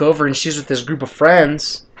 And I look over and she's with this group of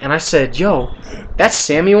friends, and I said, yo, that's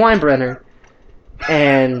Sammy Weinbrenner.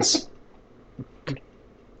 And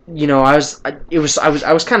I was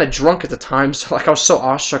kind of drunk at the time, so like I was so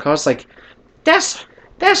awestruck. I was like, that's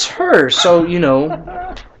her. So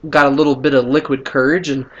got a little bit of liquid courage,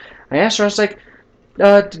 and I asked her. I was like,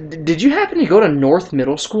 did you happen to go to North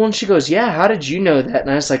Middle School? And she goes, yeah. How did you know that?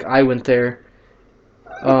 And I was like, I went there.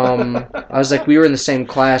 I was like, we were in the same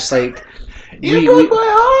class. Like,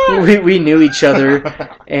 we knew each other.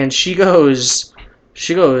 And she goes,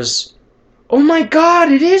 oh my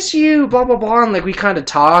god, it is you, blah, blah, blah. And, like, we kind of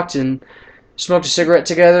talked and smoked a cigarette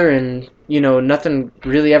together, and, nothing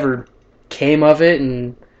really ever came of it.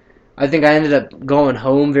 And I think I ended up going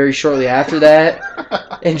home very shortly after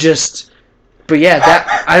that. And just, but yeah,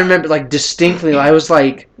 that, I remember, like, distinctly, I was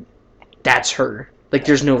like, that's her. Like,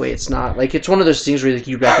 there's no way it's not. Like, it's one of those things where, like,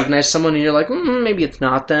 you recognize someone and you're like, maybe it's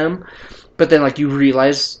not them. But then, like, you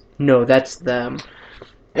realize, no, that's them.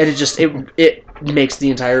 And it just, it makes the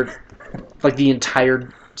entire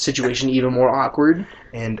situation even more awkward.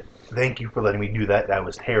 And thank you for letting me do that. That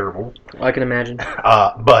was terrible. I can imagine.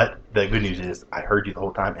 But the good news is I heard you the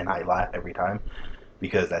whole time, and I laugh every time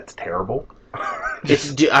because that's terrible.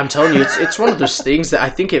 I'm telling you, it's one of those things that I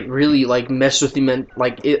think it really, like, messed with me.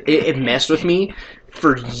 Like, it messed with me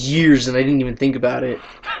for years, and I didn't even think about it.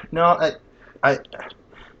 No,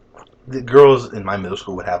 the girls in my middle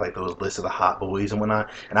school would have, like, those lists of the hot boys and whatnot,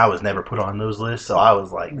 and I was never put on those lists, so I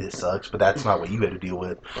was like, this sucks, but that's not what you had to deal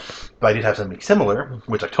with. But I did have something similar,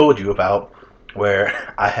 which I told you about,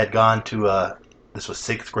 where I had gone to, this was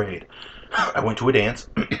 6th grade. I went to a dance,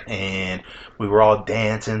 and we were all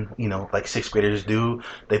dancing, like 6th graders do.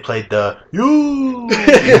 They played the, you're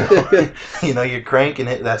cranking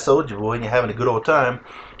it, that Soldier Boy, and you're having a good old time.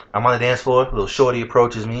 I'm on the dance floor, little shorty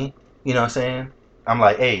approaches me, you know what I'm saying? I'm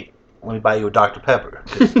like, hey, let me buy you a Dr. Pepper,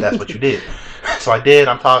 because that's what you did. So I did,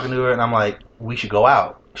 I'm talking to her, and I'm like, we should go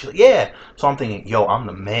out. She's like, yeah. So I'm thinking, yo, I'm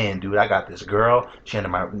the man, dude. I got this girl. She under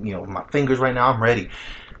my fingers right now. I'm ready.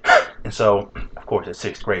 And so, of course, it's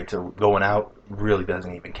 6th grade, so going out really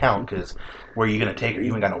doesn't even count, because where are you going to take her?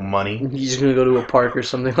 You ain't got no money. You're just going to go to a park or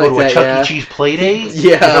something go like that, to a Chuck E. Cheese play date?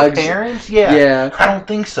 Yeah. With her parents? Yeah. Yeah. I don't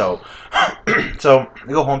think so. So I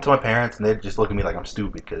go home to my parents, and they just look at me like I'm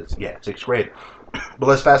stupid, because, 6th grade. But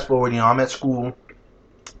let's fast forward, I'm at school.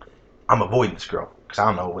 I'm avoiding this girl, because I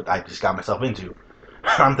don't know what I just got myself into.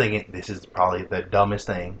 I'm thinking, this is probably the dumbest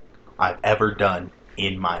thing I've ever done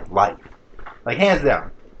in my life. Like, hands down.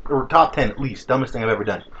 Or top 10 at least, dumbest thing I've ever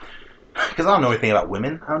done. Because I don't know anything about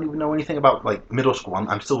women. I don't even know anything about, like, middle school.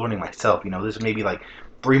 I'm still learning myself, This is maybe, like,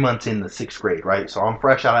 3 months in the 6th grade, right? So I'm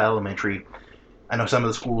fresh out of elementary. I know some of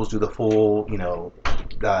the schools do the full,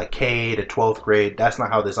 K to 12th grade. That's not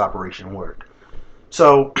how this operation worked.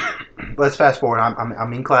 So, let's fast forward.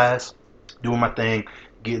 I'm in class, doing my thing,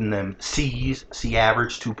 getting them C's, C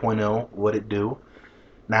average 2.0, what it do.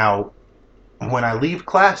 Now, when I leave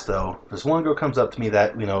class, though, this one girl comes up to me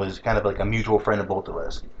that, is kind of like a mutual friend of both of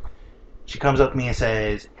us. She comes up to me and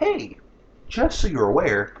says, hey, just so you're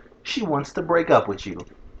aware, she wants to break up with you.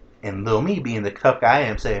 And little me, being the tough guy I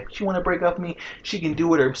am, saying, if she want to break up with me, she can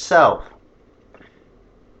do it herself.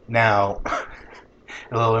 Now,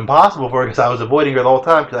 a little impossible for her because I was avoiding her the whole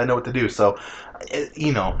time because I know what to do. So,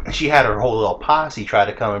 she had her whole little posse try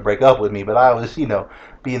to come and break up with me, but I was,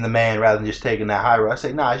 being the man rather than just taking that high road. I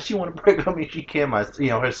say, nah, if she want to break up with me, she can,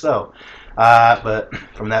 herself. But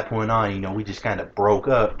from that point on, we just kind of broke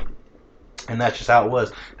up, and that's just how it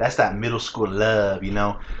was. That's that middle school love,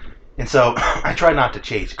 And so I tried not to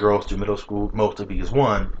chase girls through middle school, mostly because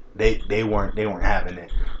one, they weren't having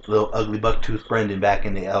it. Little ugly bucktooth Brendan back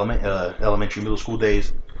in the elementary, middle school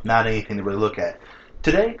days, not anything to really look at.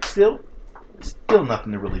 Today, still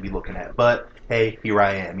nothing to really be looking at. But hey, here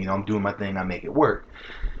I am. I'm doing my thing. I make it work.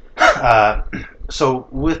 So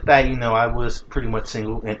with that, I was pretty much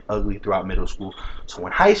single and ugly throughout middle school. So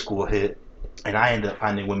when high school hit, and I ended up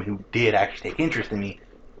finding women who did actually take interest in me,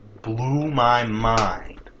 blew my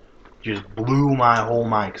mind. Just blew my whole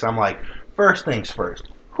mind. Because I'm like, first things first.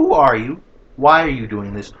 Who are you? Why are you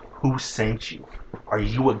doing this? Who sent you? Are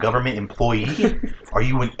you a government employee? Are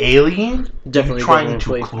you an alien? Definitely trying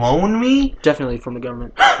to clone me? Definitely from the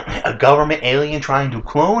government. A government alien trying to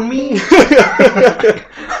clone me?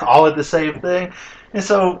 All at the same thing. And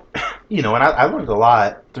so, and I learned a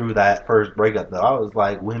lot through that first breakup, though. I was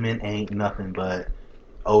like, women ain't nothing but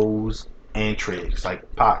O's and tricks,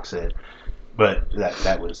 like Pac said. But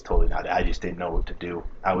that was totally not it. I just didn't know what to do.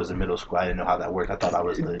 I was in middle school. I didn't know how that worked. I thought I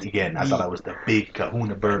was the big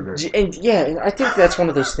kahuna burger. And I think that's one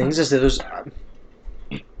of those things is that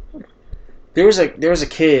there was a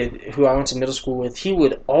kid who I went to middle school with. He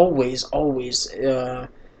would always granted,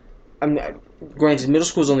 middle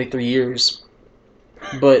school is only 3 years,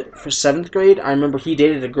 but for 7th grade, I remember he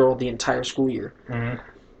dated a girl the entire school year. Mm-hmm.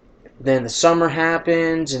 Then the summer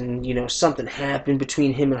happened, and something happened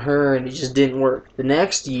between him and her, and it just didn't work. The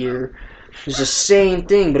next year, it was the same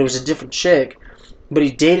thing, but it was a different chick. But he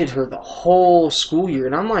dated her the whole school year,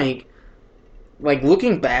 and I'm like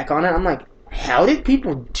looking back on it, I'm like, how did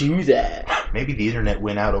people do that? Maybe the internet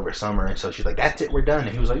went out over summer, and so she's like, that's it, we're done. And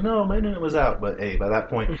he was like, no, my internet was out. But hey, by that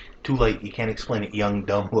point, too late. You can't explain it. Young,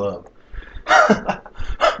 dumb love.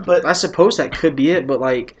 But I suppose that could be it, but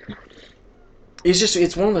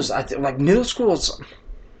it's one of those, middle school,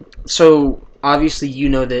 so obviously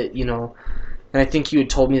that, and I think you had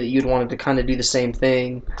told me that you'd wanted to kind of do the same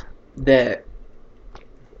thing, that,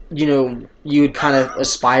 you had kind of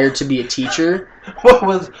aspired to be a teacher. What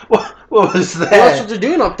was that? Well, that's what they're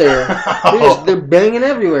doing up there. They're banging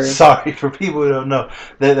everywhere. Sorry, for people who don't know,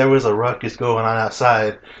 there was a ruckus going on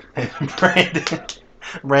outside, and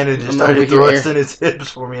Brandon just started thrusting his hips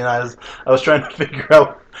for me, and I was trying to figure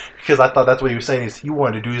out, because I thought that's what he was saying, is he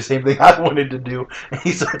wanted to do the same thing I wanted to do, and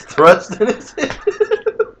he started thrusting his hips.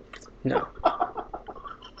 No,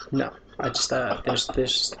 I just there's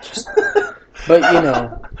just, but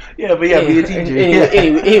Yeah, be a teacher.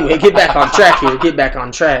 Anyway, get back on track here. Get back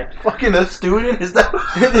on track. Fucking a student, is that?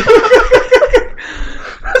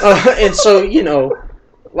 And so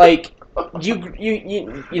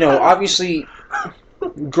obviously,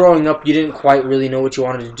 growing up, you didn't quite really know what you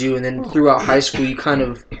wanted to do, and then throughout high school, you kind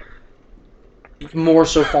of more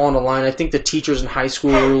so fall into line. I think the teachers in high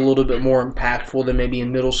school were a little bit more impactful than maybe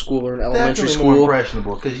in middle school or in elementary school. More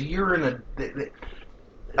impressionable because you're in a.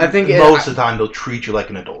 I think most of the time they'll treat you like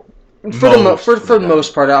an adult. For the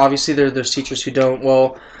most part, obviously there are those teachers who don't.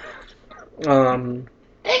 Well,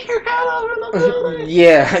 take your hat off.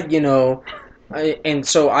 Yeah, and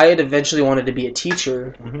so I had eventually wanted to be a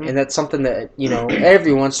teacher, and that's something that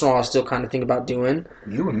every once in a while I still kind of think about doing.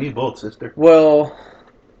 You and me both, sister. Well,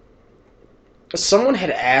 someone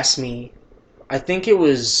had asked me. I think I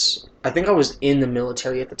was in the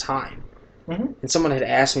military at the time. And someone had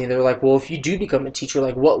asked me, they were like, well, if you do become a teacher,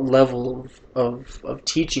 what level of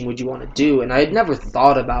teaching would you want to do? And I had never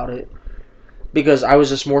thought about it because I was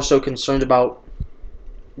just more so concerned about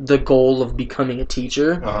the goal of becoming a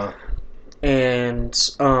teacher. Uh-huh. And,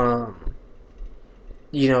 so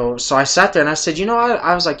I sat there and I said,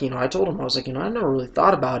 I was like, I told him, I was like, I never really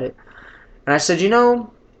thought about it. And I said, I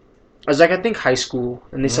was like, I think high school.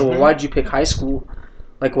 And they said, well, why did you pick high school?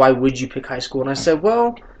 Why would you pick high school? And I said,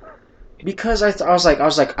 well, because I was like,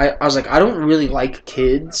 I don't really like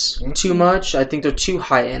kids too much. I think they're too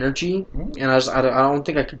high energy, and I don't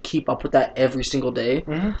think I could keep up with that every single day.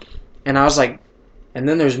 And I was like, and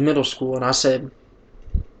then there's middle school, and I said,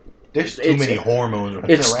 there's too many hormones.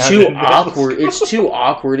 It's too awkward. It's too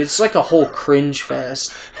awkward. It's like a whole cringe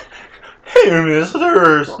fest. Hey,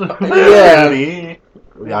 misters.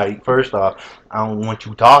 Yeah. First off, I don't want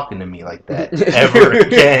you talking to me like that ever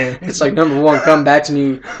again. It's like, number one, come back to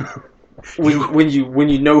me when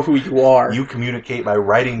you know who you are. You communicate by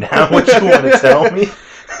writing down what you want to tell me,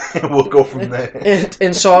 and we'll go from there.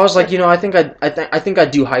 And so I was like, I think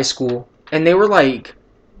I'd do high school, and they were like,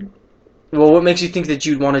 well, what makes you think that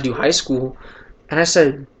you'd want to do high school? And I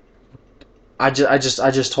said, I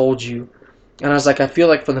just told you. And I was like, I feel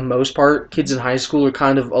like for the most part, kids in high school are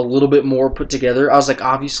kind of a little bit more put together. I was like,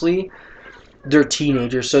 obviously, they're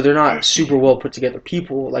teenagers, so they're not super well put together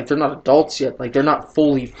people. Like, they're not adults yet. Like, they're not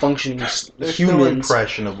fully functioning They're humans. still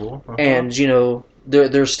impressionable. And,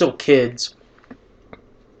 they're still kids.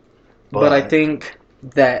 But I think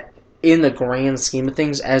that in the grand scheme of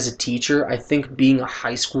things, as a teacher, I think being a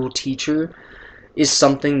high school teacher is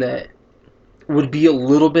something that would be a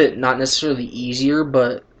little bit, not necessarily easier,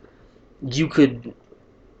 but it'd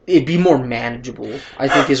be more manageable. I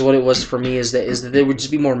think is what it was for me, is that it would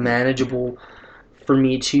just be more manageable for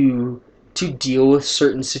me to deal with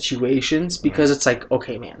certain situations, because it's like,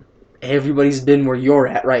 okay, man, everybody's been where you're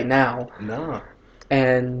at right now. No.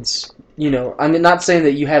 And, I'm not saying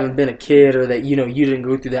that you haven't been a kid, or that, you didn't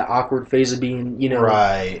go through that awkward phase of being,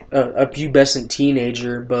 right. a pubescent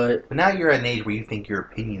teenager, but now you're at an age where you think your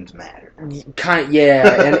opinions matter.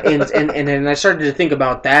 Yeah, and I started to think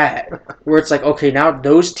about that, where it's like, okay, now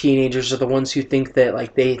those teenagers are the ones who think that,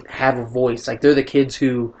 like, they have a voice. Like, they're the kids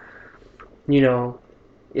who,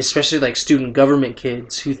 especially, like, student government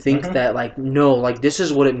kids who think that, like, no, like, this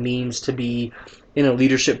is what it means to be in a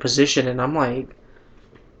leadership position. And I'm like,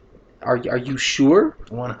 are you sure?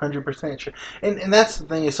 100% sure. And that's the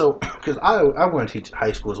thing, is so, because I want to teach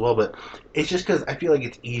high school as well, but it's just because I feel like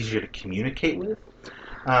it's easier to communicate with.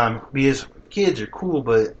 Because kids are cool,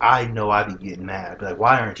 but I know I'd be getting mad. I'd be like,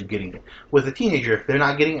 why aren't you getting it? With a teenager, if they're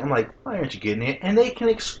not getting it, I'm like, why aren't you getting it? And they can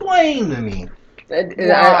explain to me. And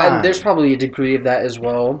there's probably a degree of that as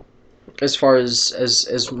well, as far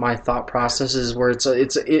as my thought process is, where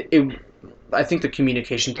I think the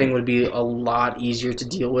communication thing would be a lot easier to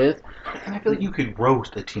deal with. And I feel like you could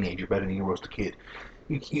roast a teenager better than you roast a kid.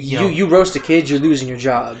 You roast a kid, you're losing your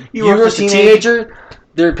job. You roast a teenager,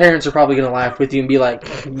 their parents are probably going to laugh with you and be like,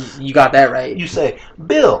 you got that right. You say,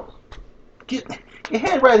 Bill, your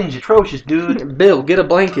handwriting's atrocious, dude. Bill, get a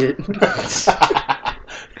blanket.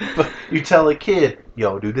 But you tell a kid,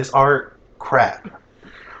 yo, dude, this art, crap.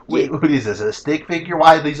 Wait, what is this, a stick figure?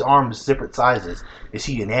 Why are these arms separate sizes? Is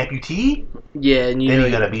he an amputee? Yeah, and then you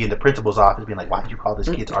gotta be in the principal's office being like, why did you call this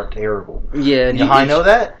kid's art terrible? Yeah, and you know how I know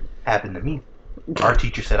that? Happened to me. Our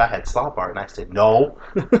teacher said I had slop art, and I said, no.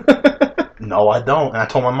 No, I don't. And I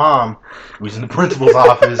told my mom, who was in the principal's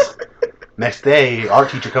office. Next day, art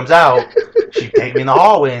teacher comes out. She takes me in the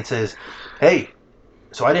hallway and says, hey,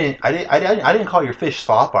 so I didn't call your fish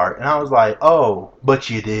slop art. And I was like, oh, but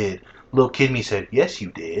you did. Little kid me said, yes,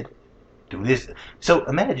 you did. Do this. So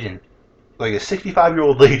imagine, like, a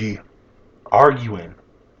 65-year-old lady arguing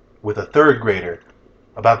with a third grader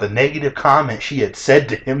about the negative comment she had said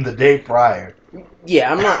to him the day prior.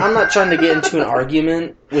 Yeah, I'm not trying to get into an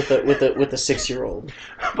argument with a 6-year-old.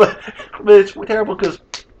 But it's terrible, because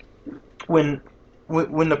when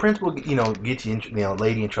the principal, gets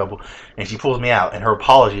lady in trouble, and she pulls me out, and her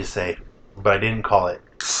apologies say, but I didn't call it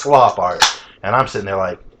slop art. And I'm sitting there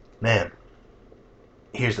like, man,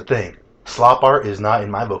 here's the thing. Slop art is not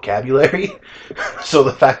in my vocabulary, so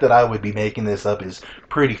the fact that I would be making this up is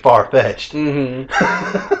pretty far-fetched.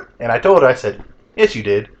 Mm-hmm. And I told her, I said, yes, you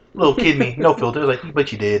did. Little kid me, no filter. Like,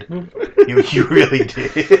 but you did. You really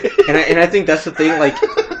did. And I think that's the thing.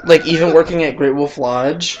 Like even working at Great Wolf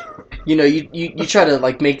Lodge, you try to,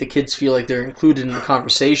 like, make the kids feel like they're included in the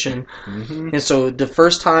conversation. Mm-hmm. And so the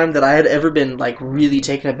first time that I had ever been, like, really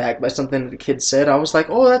taken aback by something that the kid said, I was like,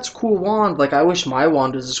 oh, that's a cool wand. Like, I wish my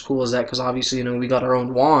wand was as cool as that, because obviously, we got our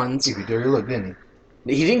own wands. Give you a dirty look, didn't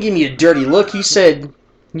he? He didn't give me a dirty look. He said,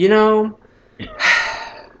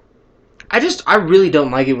 I really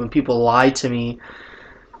don't like it when people lie to me.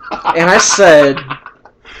 And I said,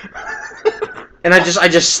 and I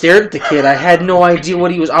just stared at the kid. I had no idea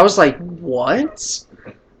what he was. I was like, what?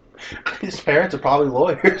 His parents are probably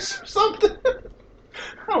lawyers or something.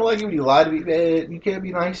 I don't like it when you lie to me, man. You can't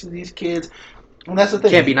be nice to these kids. And that's the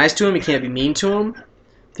thing. You can't be nice to him. You can't be mean to him.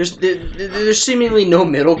 There's seemingly no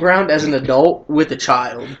middle ground as an adult with a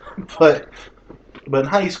child. But in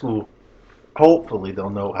high school, hopefully they'll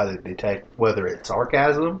know how to detect whether it's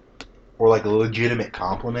sarcasm or, like, a legitimate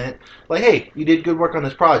compliment. Like, hey, you did good work on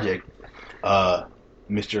this project.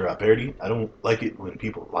 Mr. Parody, I don't like it when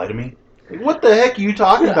people lie to me. Like, what the heck are you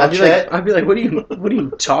talking about, Chet? I'd be like, what are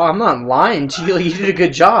you talking? I'm not lying to you. Like, you did a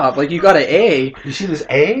good job. Like, you got an A. You see this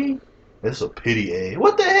A? This is a pity A.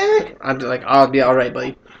 What the heck? I'd be like, I'll be all right,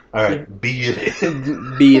 buddy. All right, B it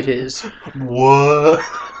is. B it is. What?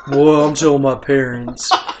 Well, I'm telling my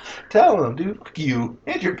parents. Tell them, dude. Fuck you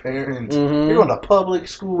and your parents. Mm-hmm. You're going to public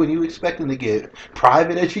school and you expect them to get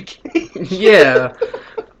private education. Yeah.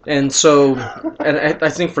 And so, and I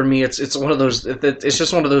think for me, it's one of those. It's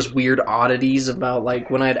just one of those weird oddities about like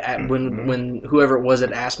when whoever it was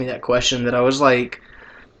had asked me that question that I was like,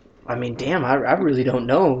 I mean, damn, I really don't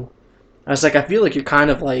know. I was like, I feel like you're kind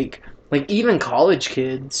of like even college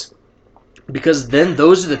kids, because then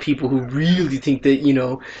those are the people who really think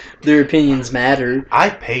that their opinions matter. I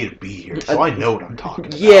pay to be here, so I know what I'm talking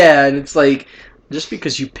about. Yeah, and it's like, just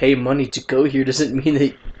because you pay money to go here doesn't mean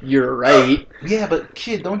that you're right. Yeah, but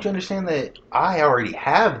kid, don't you understand that I already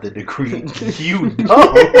have the degree? You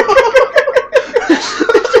don't.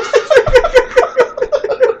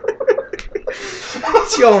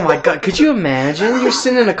 Oh my god, could you imagine? You're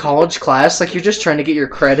sitting in a college class, like you're just trying to get your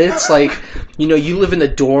credits, like, you live in the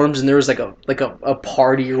dorms and there was like a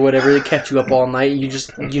party or whatever that kept you up all night and you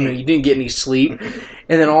just, you didn't get any sleep.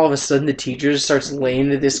 And then all of a sudden the teacher starts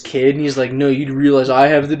laying to this kid and he's like, no, you'd realize I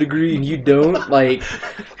have the degree and you don't. Like,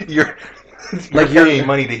 you're paying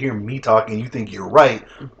money to hear me talking, you think you're right,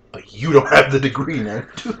 but you don't have the degree, man.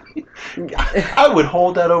 I would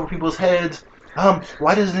hold that over people's heads.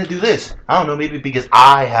 Why doesn't it do this? I don't know, maybe because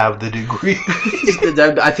I have the degree.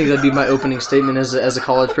 I think that'd be my opening statement as a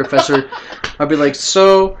college professor. I'd be like,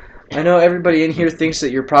 so, I know everybody in here thinks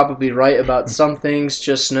that you're probably right about some things.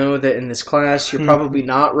 Just know that in this class, you're probably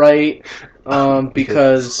not right,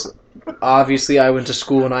 because obviously I went to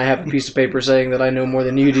school and I have a piece of paper saying that I know more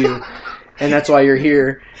than you do, and that's why you're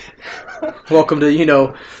here. Welcome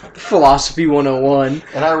to, Philosophy 101.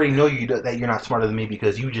 And I already know that you're not smarter than me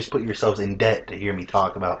because you just put yourselves in debt to hear me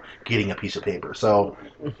talk about getting a piece of paper. So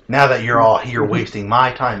now that you're all here wasting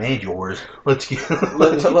my time and yours, let's get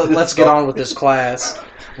on with this class.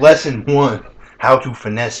 Lesson 1: How to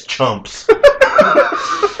finesse chumps.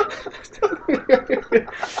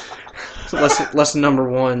 Lesson number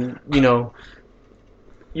 1,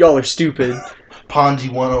 y'all are stupid.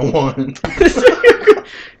 Ponzi 101.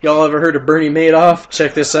 Y'all ever heard of Bernie Madoff?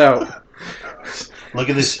 Check this out. Look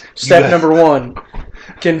at this. Step number 1.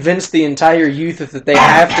 Convince the entire youth that they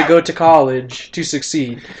have to go to college to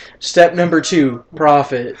succeed. Step number 2.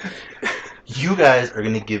 Profit. You guys are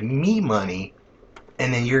going to give me money,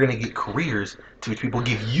 and then you're going to get careers to which people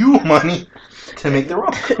give you money to make their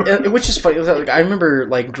own. Which is funny. Like, I remember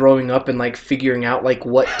growing up and figuring out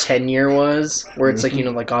what tenure was, where it's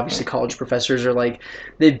obviously college professors are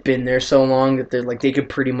they've been there so long that they're they could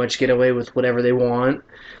pretty much get away with whatever they want,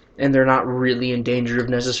 and they're not really in danger of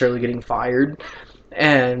necessarily getting fired.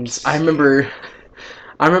 And I remember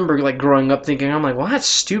growing up thinking, I'm like, well, that's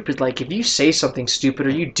stupid. If you say something stupid or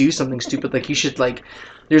you do something stupid, you should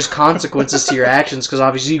there's consequences to your actions, because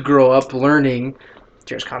obviously you grow up learning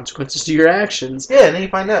there's consequences to your actions. Yeah, and then you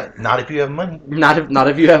find out not if you have money. Not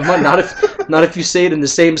if you have money. Not if you say it in the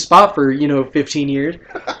same spot for 15 years.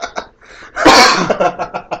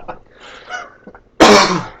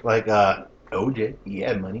 OJ, he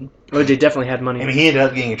had money. OJ definitely had money. I mean, he ended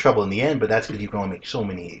up getting in trouble in the end, but that's because you can only make so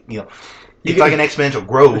many. It's like an exponential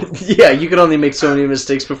growth. Yeah, you can only make so many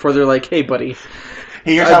mistakes before they're like, hey, buddy.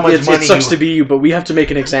 Here's how much money it sucks to be you, but we have to make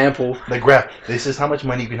an example. The graph. This is how much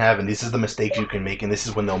money you can have, and this is the mistakes you can make, and this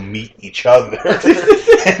is when they'll meet each other,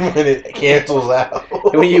 and when it cancels out.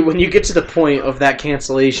 When you get to the point of that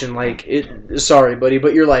cancellation, sorry, buddy,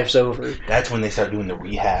 but your life's over. That's when they start doing the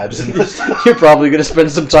rehabs and stuff. You're probably gonna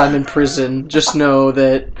spend some time in prison. Just know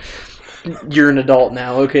that you're an adult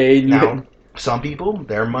now, okay? Now, some people,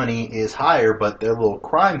 their money is higher, but their little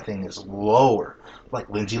crime thing is lower. Like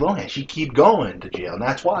Lindsay Lohan, she keep going to jail, and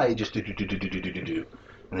that's why just do. And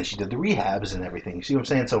then she did the rehabs and everything. You see what I'm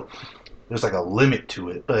saying? So there's a limit to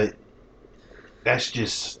it, but that's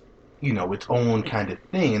just, its own kind of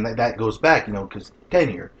thing. And that goes back, because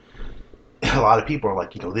tenure. A lot of people are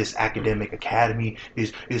like, this academic academy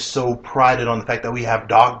is so prided on the fact that we have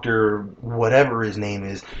Dr. whatever his name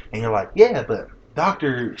is. And you're like, yeah, but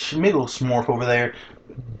Dr. Schmigglesmorf over there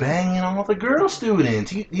banging all the girl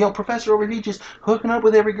students. Professor over here just hooking up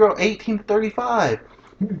with every girl 18 to 35.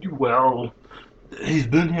 Well, he's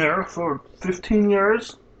been here for 15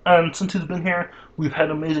 years, and since he's been here, we've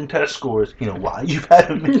had amazing test scores. You know why you've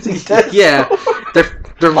had amazing test scores? Yeah,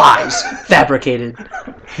 they're lies. Fabricated.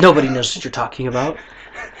 Nobody knows what you're talking about.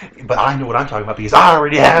 But I know what I'm talking about because I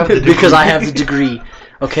already have the degree. Because I have the degree,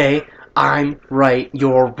 okay? I'm right,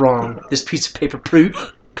 you're wrong. This piece of paper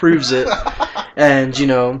proves it. And,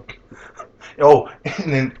 Oh,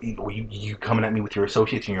 and then you coming at me with your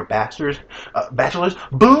associates and your bachelors.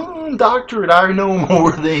 Boom, doctorate. I know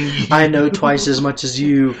more than you. I know twice as much as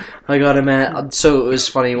you. I got him at. So it was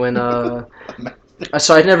funny when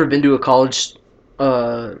so I'd never been to a college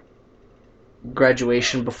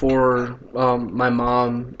graduation before. My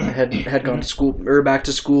mom had gone to school or back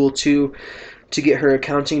to school to get her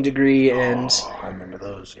accounting degree, and I remember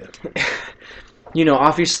those. Yeah.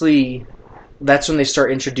 Obviously that's when they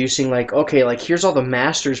start introducing like, okay, like here's all the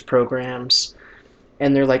master's programs,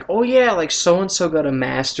 and they're like, oh yeah, like so and so got a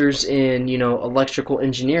master's in electrical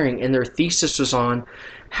engineering, and their thesis was on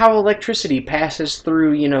how electricity passes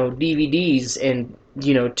through DVDs and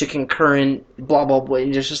to concurrent blah blah blah,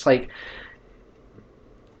 and it's just like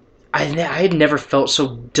I had never felt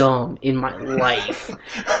so dumb in my life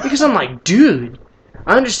because I'm like, dude,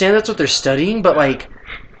 I understand that's what they're studying, but like,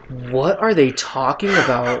 what are they talking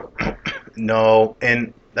about? No,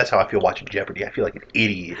 and that's how I feel watching Jeopardy. I feel like an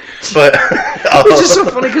idiot. But it's just so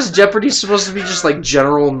funny because Jeopardy's supposed to be just like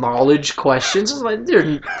general knowledge questions. It's like,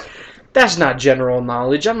 that's not general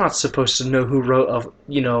knowledge. I'm not supposed to know who wrote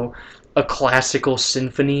a classical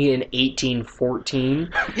symphony in 1814.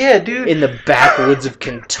 Yeah, dude. In the backwoods of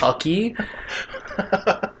Kentucky.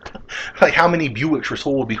 Like how many Buicks were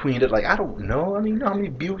sold between it? Like I don't know. I mean, how many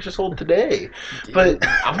Buicks are sold today? But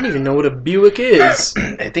I don't even know what a Buick is.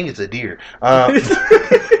 I think it's a deer.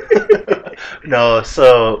 No,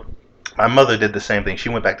 so my mother did the same thing. She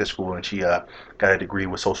went back to school and she got a degree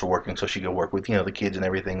with social working, so she could work with the kids and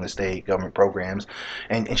everything, the state government programs,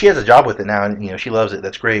 and she has a job with it now, and she loves it.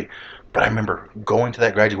 That's great. But I remember going to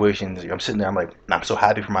that graduation. I'm sitting there. I'm like, I'm so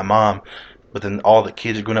happy for my mom. But then all the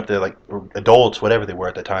kids are going up there, like adults, whatever they were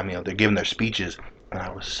at the time. They're giving their speeches, and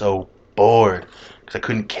I was so bored because I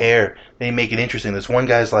couldn't care. They didn't make it interesting. This one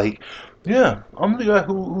guy's like, "Yeah, I'm the guy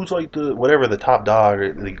who's like the top dog,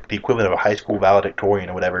 or the equivalent of a high school valedictorian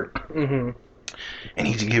or whatever." Mm-hmm. And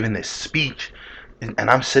he's giving this speech, and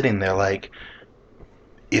I'm sitting there like,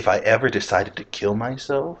 if I ever decided to kill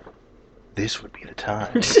myself, this would be the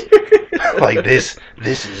time. Like this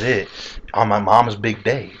is it on my mom's big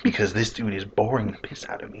day, because this dude is boring the piss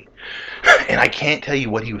out of me. And I can't tell you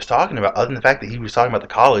what he was talking about other than the fact that he was talking about the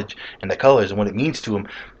college and the colors and what it means to him.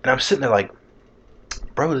 And I'm sitting there like,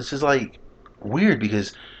 bro, this is like weird,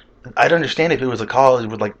 because I'd understand if it was a college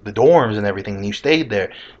with like the dorms and everything and you stayed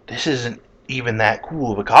there. This isn't even that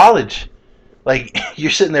cool of a college. Like,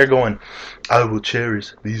 you're sitting there going, I will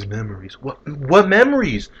cherish these memories. What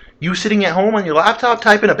memories? You sitting at home on your laptop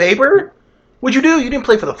typing a paper? What'd you do? You didn't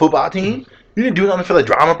play for the football team? You didn't do nothing for the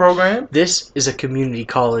drama program? This is a community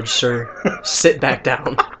college, sir. Sit back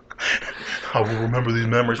down. I will remember these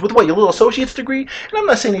memories. With what, your little associate's degree? And I'm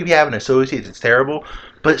not saying if you have an associate's, it's terrible.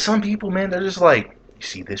 But some people, man, they're just like, you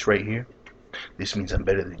see this right here? This means I'm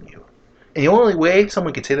better than you. And the only way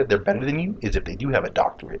someone can say that they're better than you is if they do have a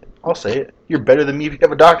doctorate. I'll say it. You're better than me if you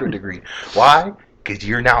have a doctorate degree. Why? Because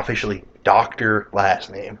you're now officially Doctor last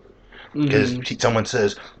name. Because someone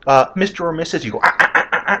says, Mr. or Mrs., you go,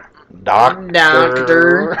 Doctor.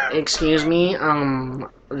 Doctor, excuse me,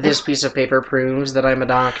 this piece of paper proves that I'm a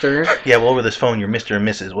doctor. Yeah, well, over this phone, you're Mr. and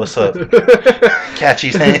Mrs. What's up?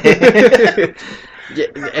 Catchy thing. Yeah,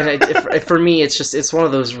 and for me, it's one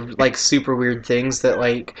of those like super weird things that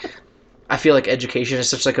like I feel like education is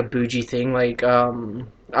such like a bougie thing. Like I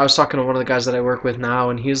was talking to one of the guys that I work with now,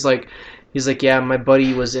 and he's like, yeah, my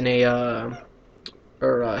buddy was in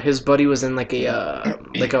his buddy was in like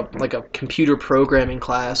a computer programming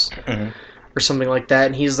class or something like that,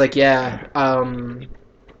 and he's like, yeah,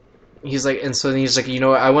 he's like,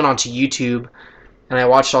 I went onto YouTube. And I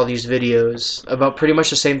watched all these videos about pretty much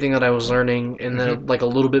the same thing that I was learning, and then like a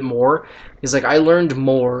little bit more. He's like, I learned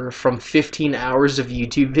more from 15 hours of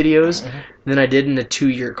YouTube videos than I did in a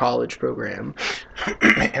 2-year college program.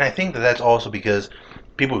 And I think that's also because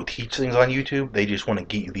people who teach things on YouTube, they just want to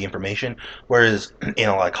get you the information. Whereas in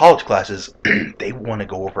a lot of college classes, they want to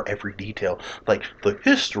go over every detail, like the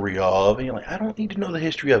history of, and you're like, I don't need to know the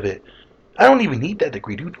history of it. I don't even need that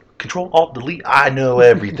degree, dude. Control, Alt, Delete. I know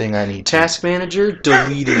everything I need. Task manager,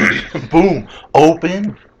 deleted. Boom.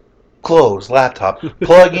 Open, close, laptop.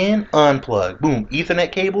 Plug in, unplug. Boom.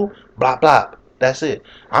 Ethernet cable, blah, blah. That's it.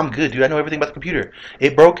 I'm good, dude. I know everything about the computer.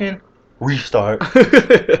 It broken, restart.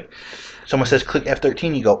 Someone says click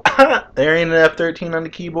F13, you go, there ain't an F13 on the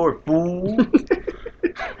keyboard, fool.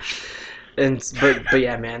 But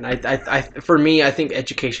yeah, man. I for me, I think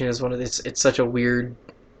education is one of this. It's such a weird.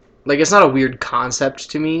 Like, it's not a weird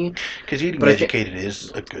concept to me. Because getting educated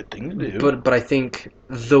is a good thing to do. But I think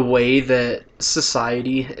the way that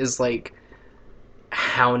society is, like,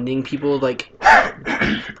 hounding people like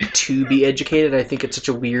to be educated. I think it's such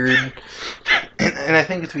a weird. And I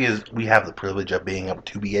think it's because we have the privilege of being able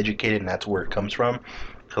to be educated, and that's where it comes from.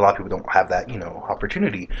 Because a lot of people don't have that,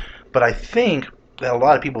 opportunity. But I think that a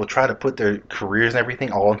lot of people try to put their careers and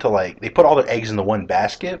everything all into they put all their eggs into one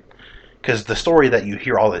basket. Because the story that you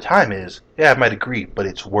hear all the time is, yeah, I have my degree, but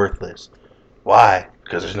it's worthless. Why?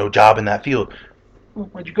 Because there's no job in that field. Well,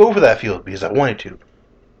 why'd you go for that field? Because I wanted to.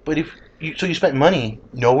 But so you spent money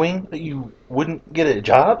knowing that you wouldn't get a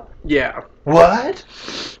job? Yeah. What?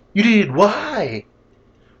 You did? Why?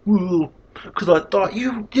 Well, because I thought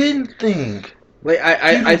you didn't think. Like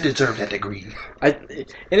I deserve that degree. And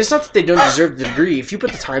it's not that they don't deserve the degree. If you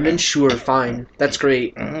put the time in, sure, fine, that's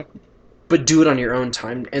great. Mm-hmm. But do it on your own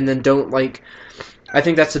time, and then don't I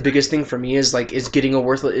think that's the biggest thing for me is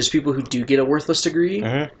people who do get a worthless degree,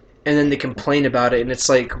 Mm-hmm. and then they complain about it, and it's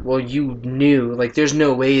like, well, you knew, there's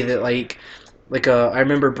no way that I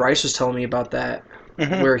remember Bryce was telling me about that,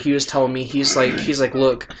 Mm-hmm. where he was telling me he's like,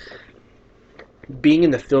 look, being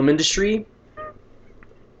in the film industry,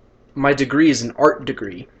 my degree is an art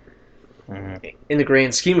degree. Mm-hmm. In the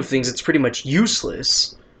grand scheme of things, it's pretty much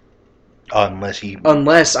useless.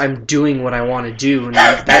 Unless I'm doing what I want to do, and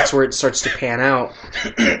that's where it starts to pan out.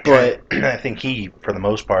 But I think he, for the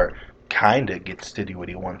most part, kind of gets to do what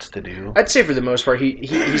he wants to do. I'd say for the most part,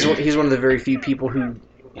 he's one of the very few people who,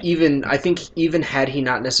 even had he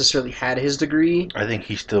not necessarily had his degree, I think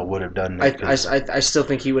he still would have done it. I still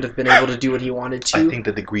think he would have been able to do what he wanted to. I think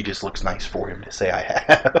the degree just looks nice for him to say I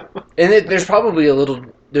have. And there's probably a little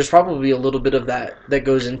bit of that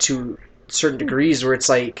goes into certain degrees where it's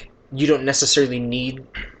like, you don't necessarily need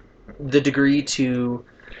the degree to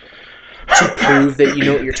prove that you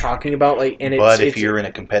know what you're talking about. But if you're in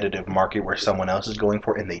a competitive market where someone else is going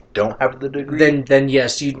for it and they don't have the degree, then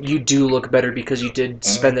yes, you do look better because you did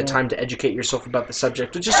spend the time to educate yourself about the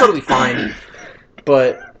subject, which is totally fine.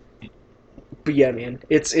 But yeah, man,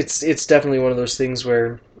 it's definitely one of those things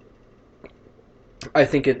where I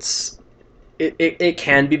think it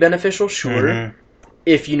can be beneficial, sure,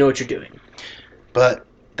 if you know what you're doing. But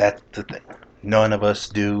that's the thing. None of us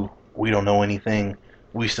do. We don't know anything.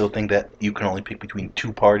 We still think that you can only pick between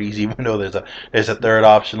two parties, even though there's a third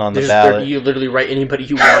option on the ballot. You literally write anybody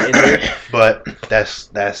you want in there. But that's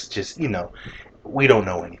just, we don't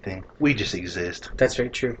know anything. We just exist. That's very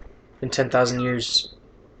true. In 10,000 years,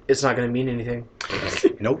 it's not going to mean anything.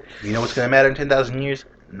 Nope. You know what's going to matter in 10,000 years?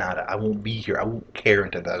 Nada. I won't be here. I won't care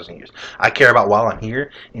in 10,000 years. I care about while I'm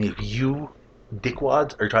here, and if you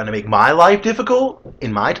dickwads are trying to make my life difficult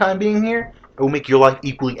in my time being here, it will make your life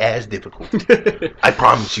equally as difficult. I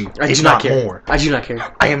promise you. I do not care. More. I do not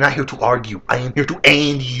care. I am not here to argue. I am here to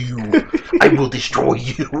end you. I will destroy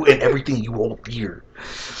you and everything you hold dear.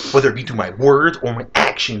 Whether it be through my words or my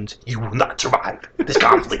actions, you will not survive this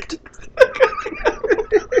conflict.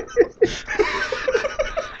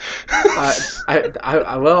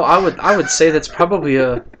 I would say that's probably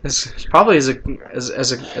as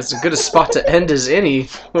good a spot to end as any.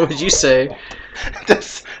 What would you say?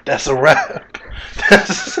 That's a wrap.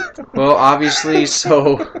 Well, obviously,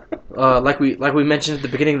 so like we mentioned at the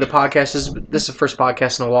beginning of the podcast, this is the first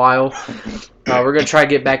podcast in a while. We're gonna try to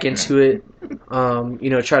get back into it.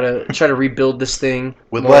 Try to rebuild this thing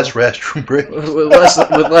with less restroom breaks. with less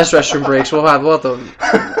restroom breaks.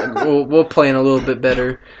 We'll plan a little bit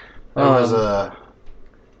better. It was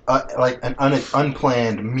an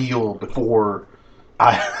unplanned meal before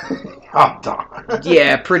I'm done.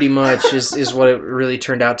 Yeah, pretty much is what it really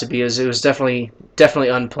turned out to be. It was definitely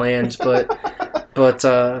unplanned, but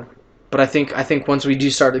I think once we do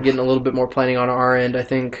start getting a little bit more planning on our end, I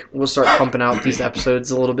think we'll start pumping out these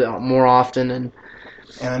episodes a little bit more often. And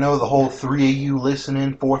I know the whole three of you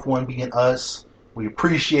listening, fourth one being us, we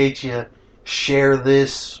appreciate you. Share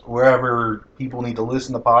this wherever people need to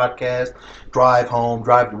listen to podcasts. Drive home,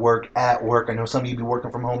 drive to work, at work. I know some of you be working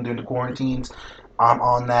from home during the quarantines. I'm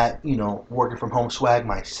on that, working from home swag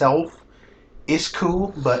myself. It's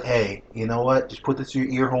cool, but hey, you know what? Just put this through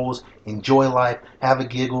your ear holes, enjoy life, have a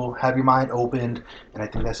giggle, have your mind opened, and I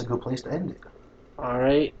think that's a good place to end it. All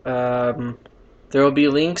right. There will be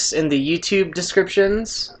links in the YouTube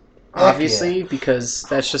descriptions, obviously, because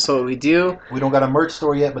that's just what we do. We don't got a merch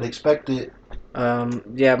store yet, but expect it.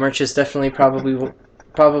 Yeah, merch is definitely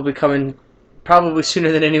probably coming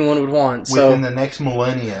sooner than anyone would want. Within the next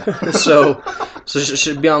millennia. so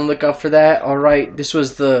should be on the lookout for that. All right, this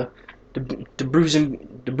was the Brews and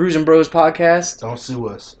Bros podcast. Don't sue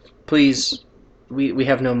us, please. We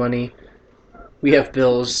have no money. We have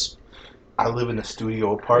bills. I live in a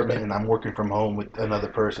studio apartment and I'm working from home with another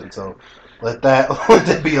person. So let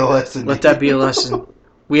that be a lesson. Let that be a lesson.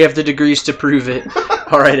 We have the degrees to prove it.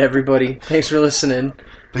 All right, everybody. Thanks for listening.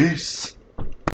 Peace.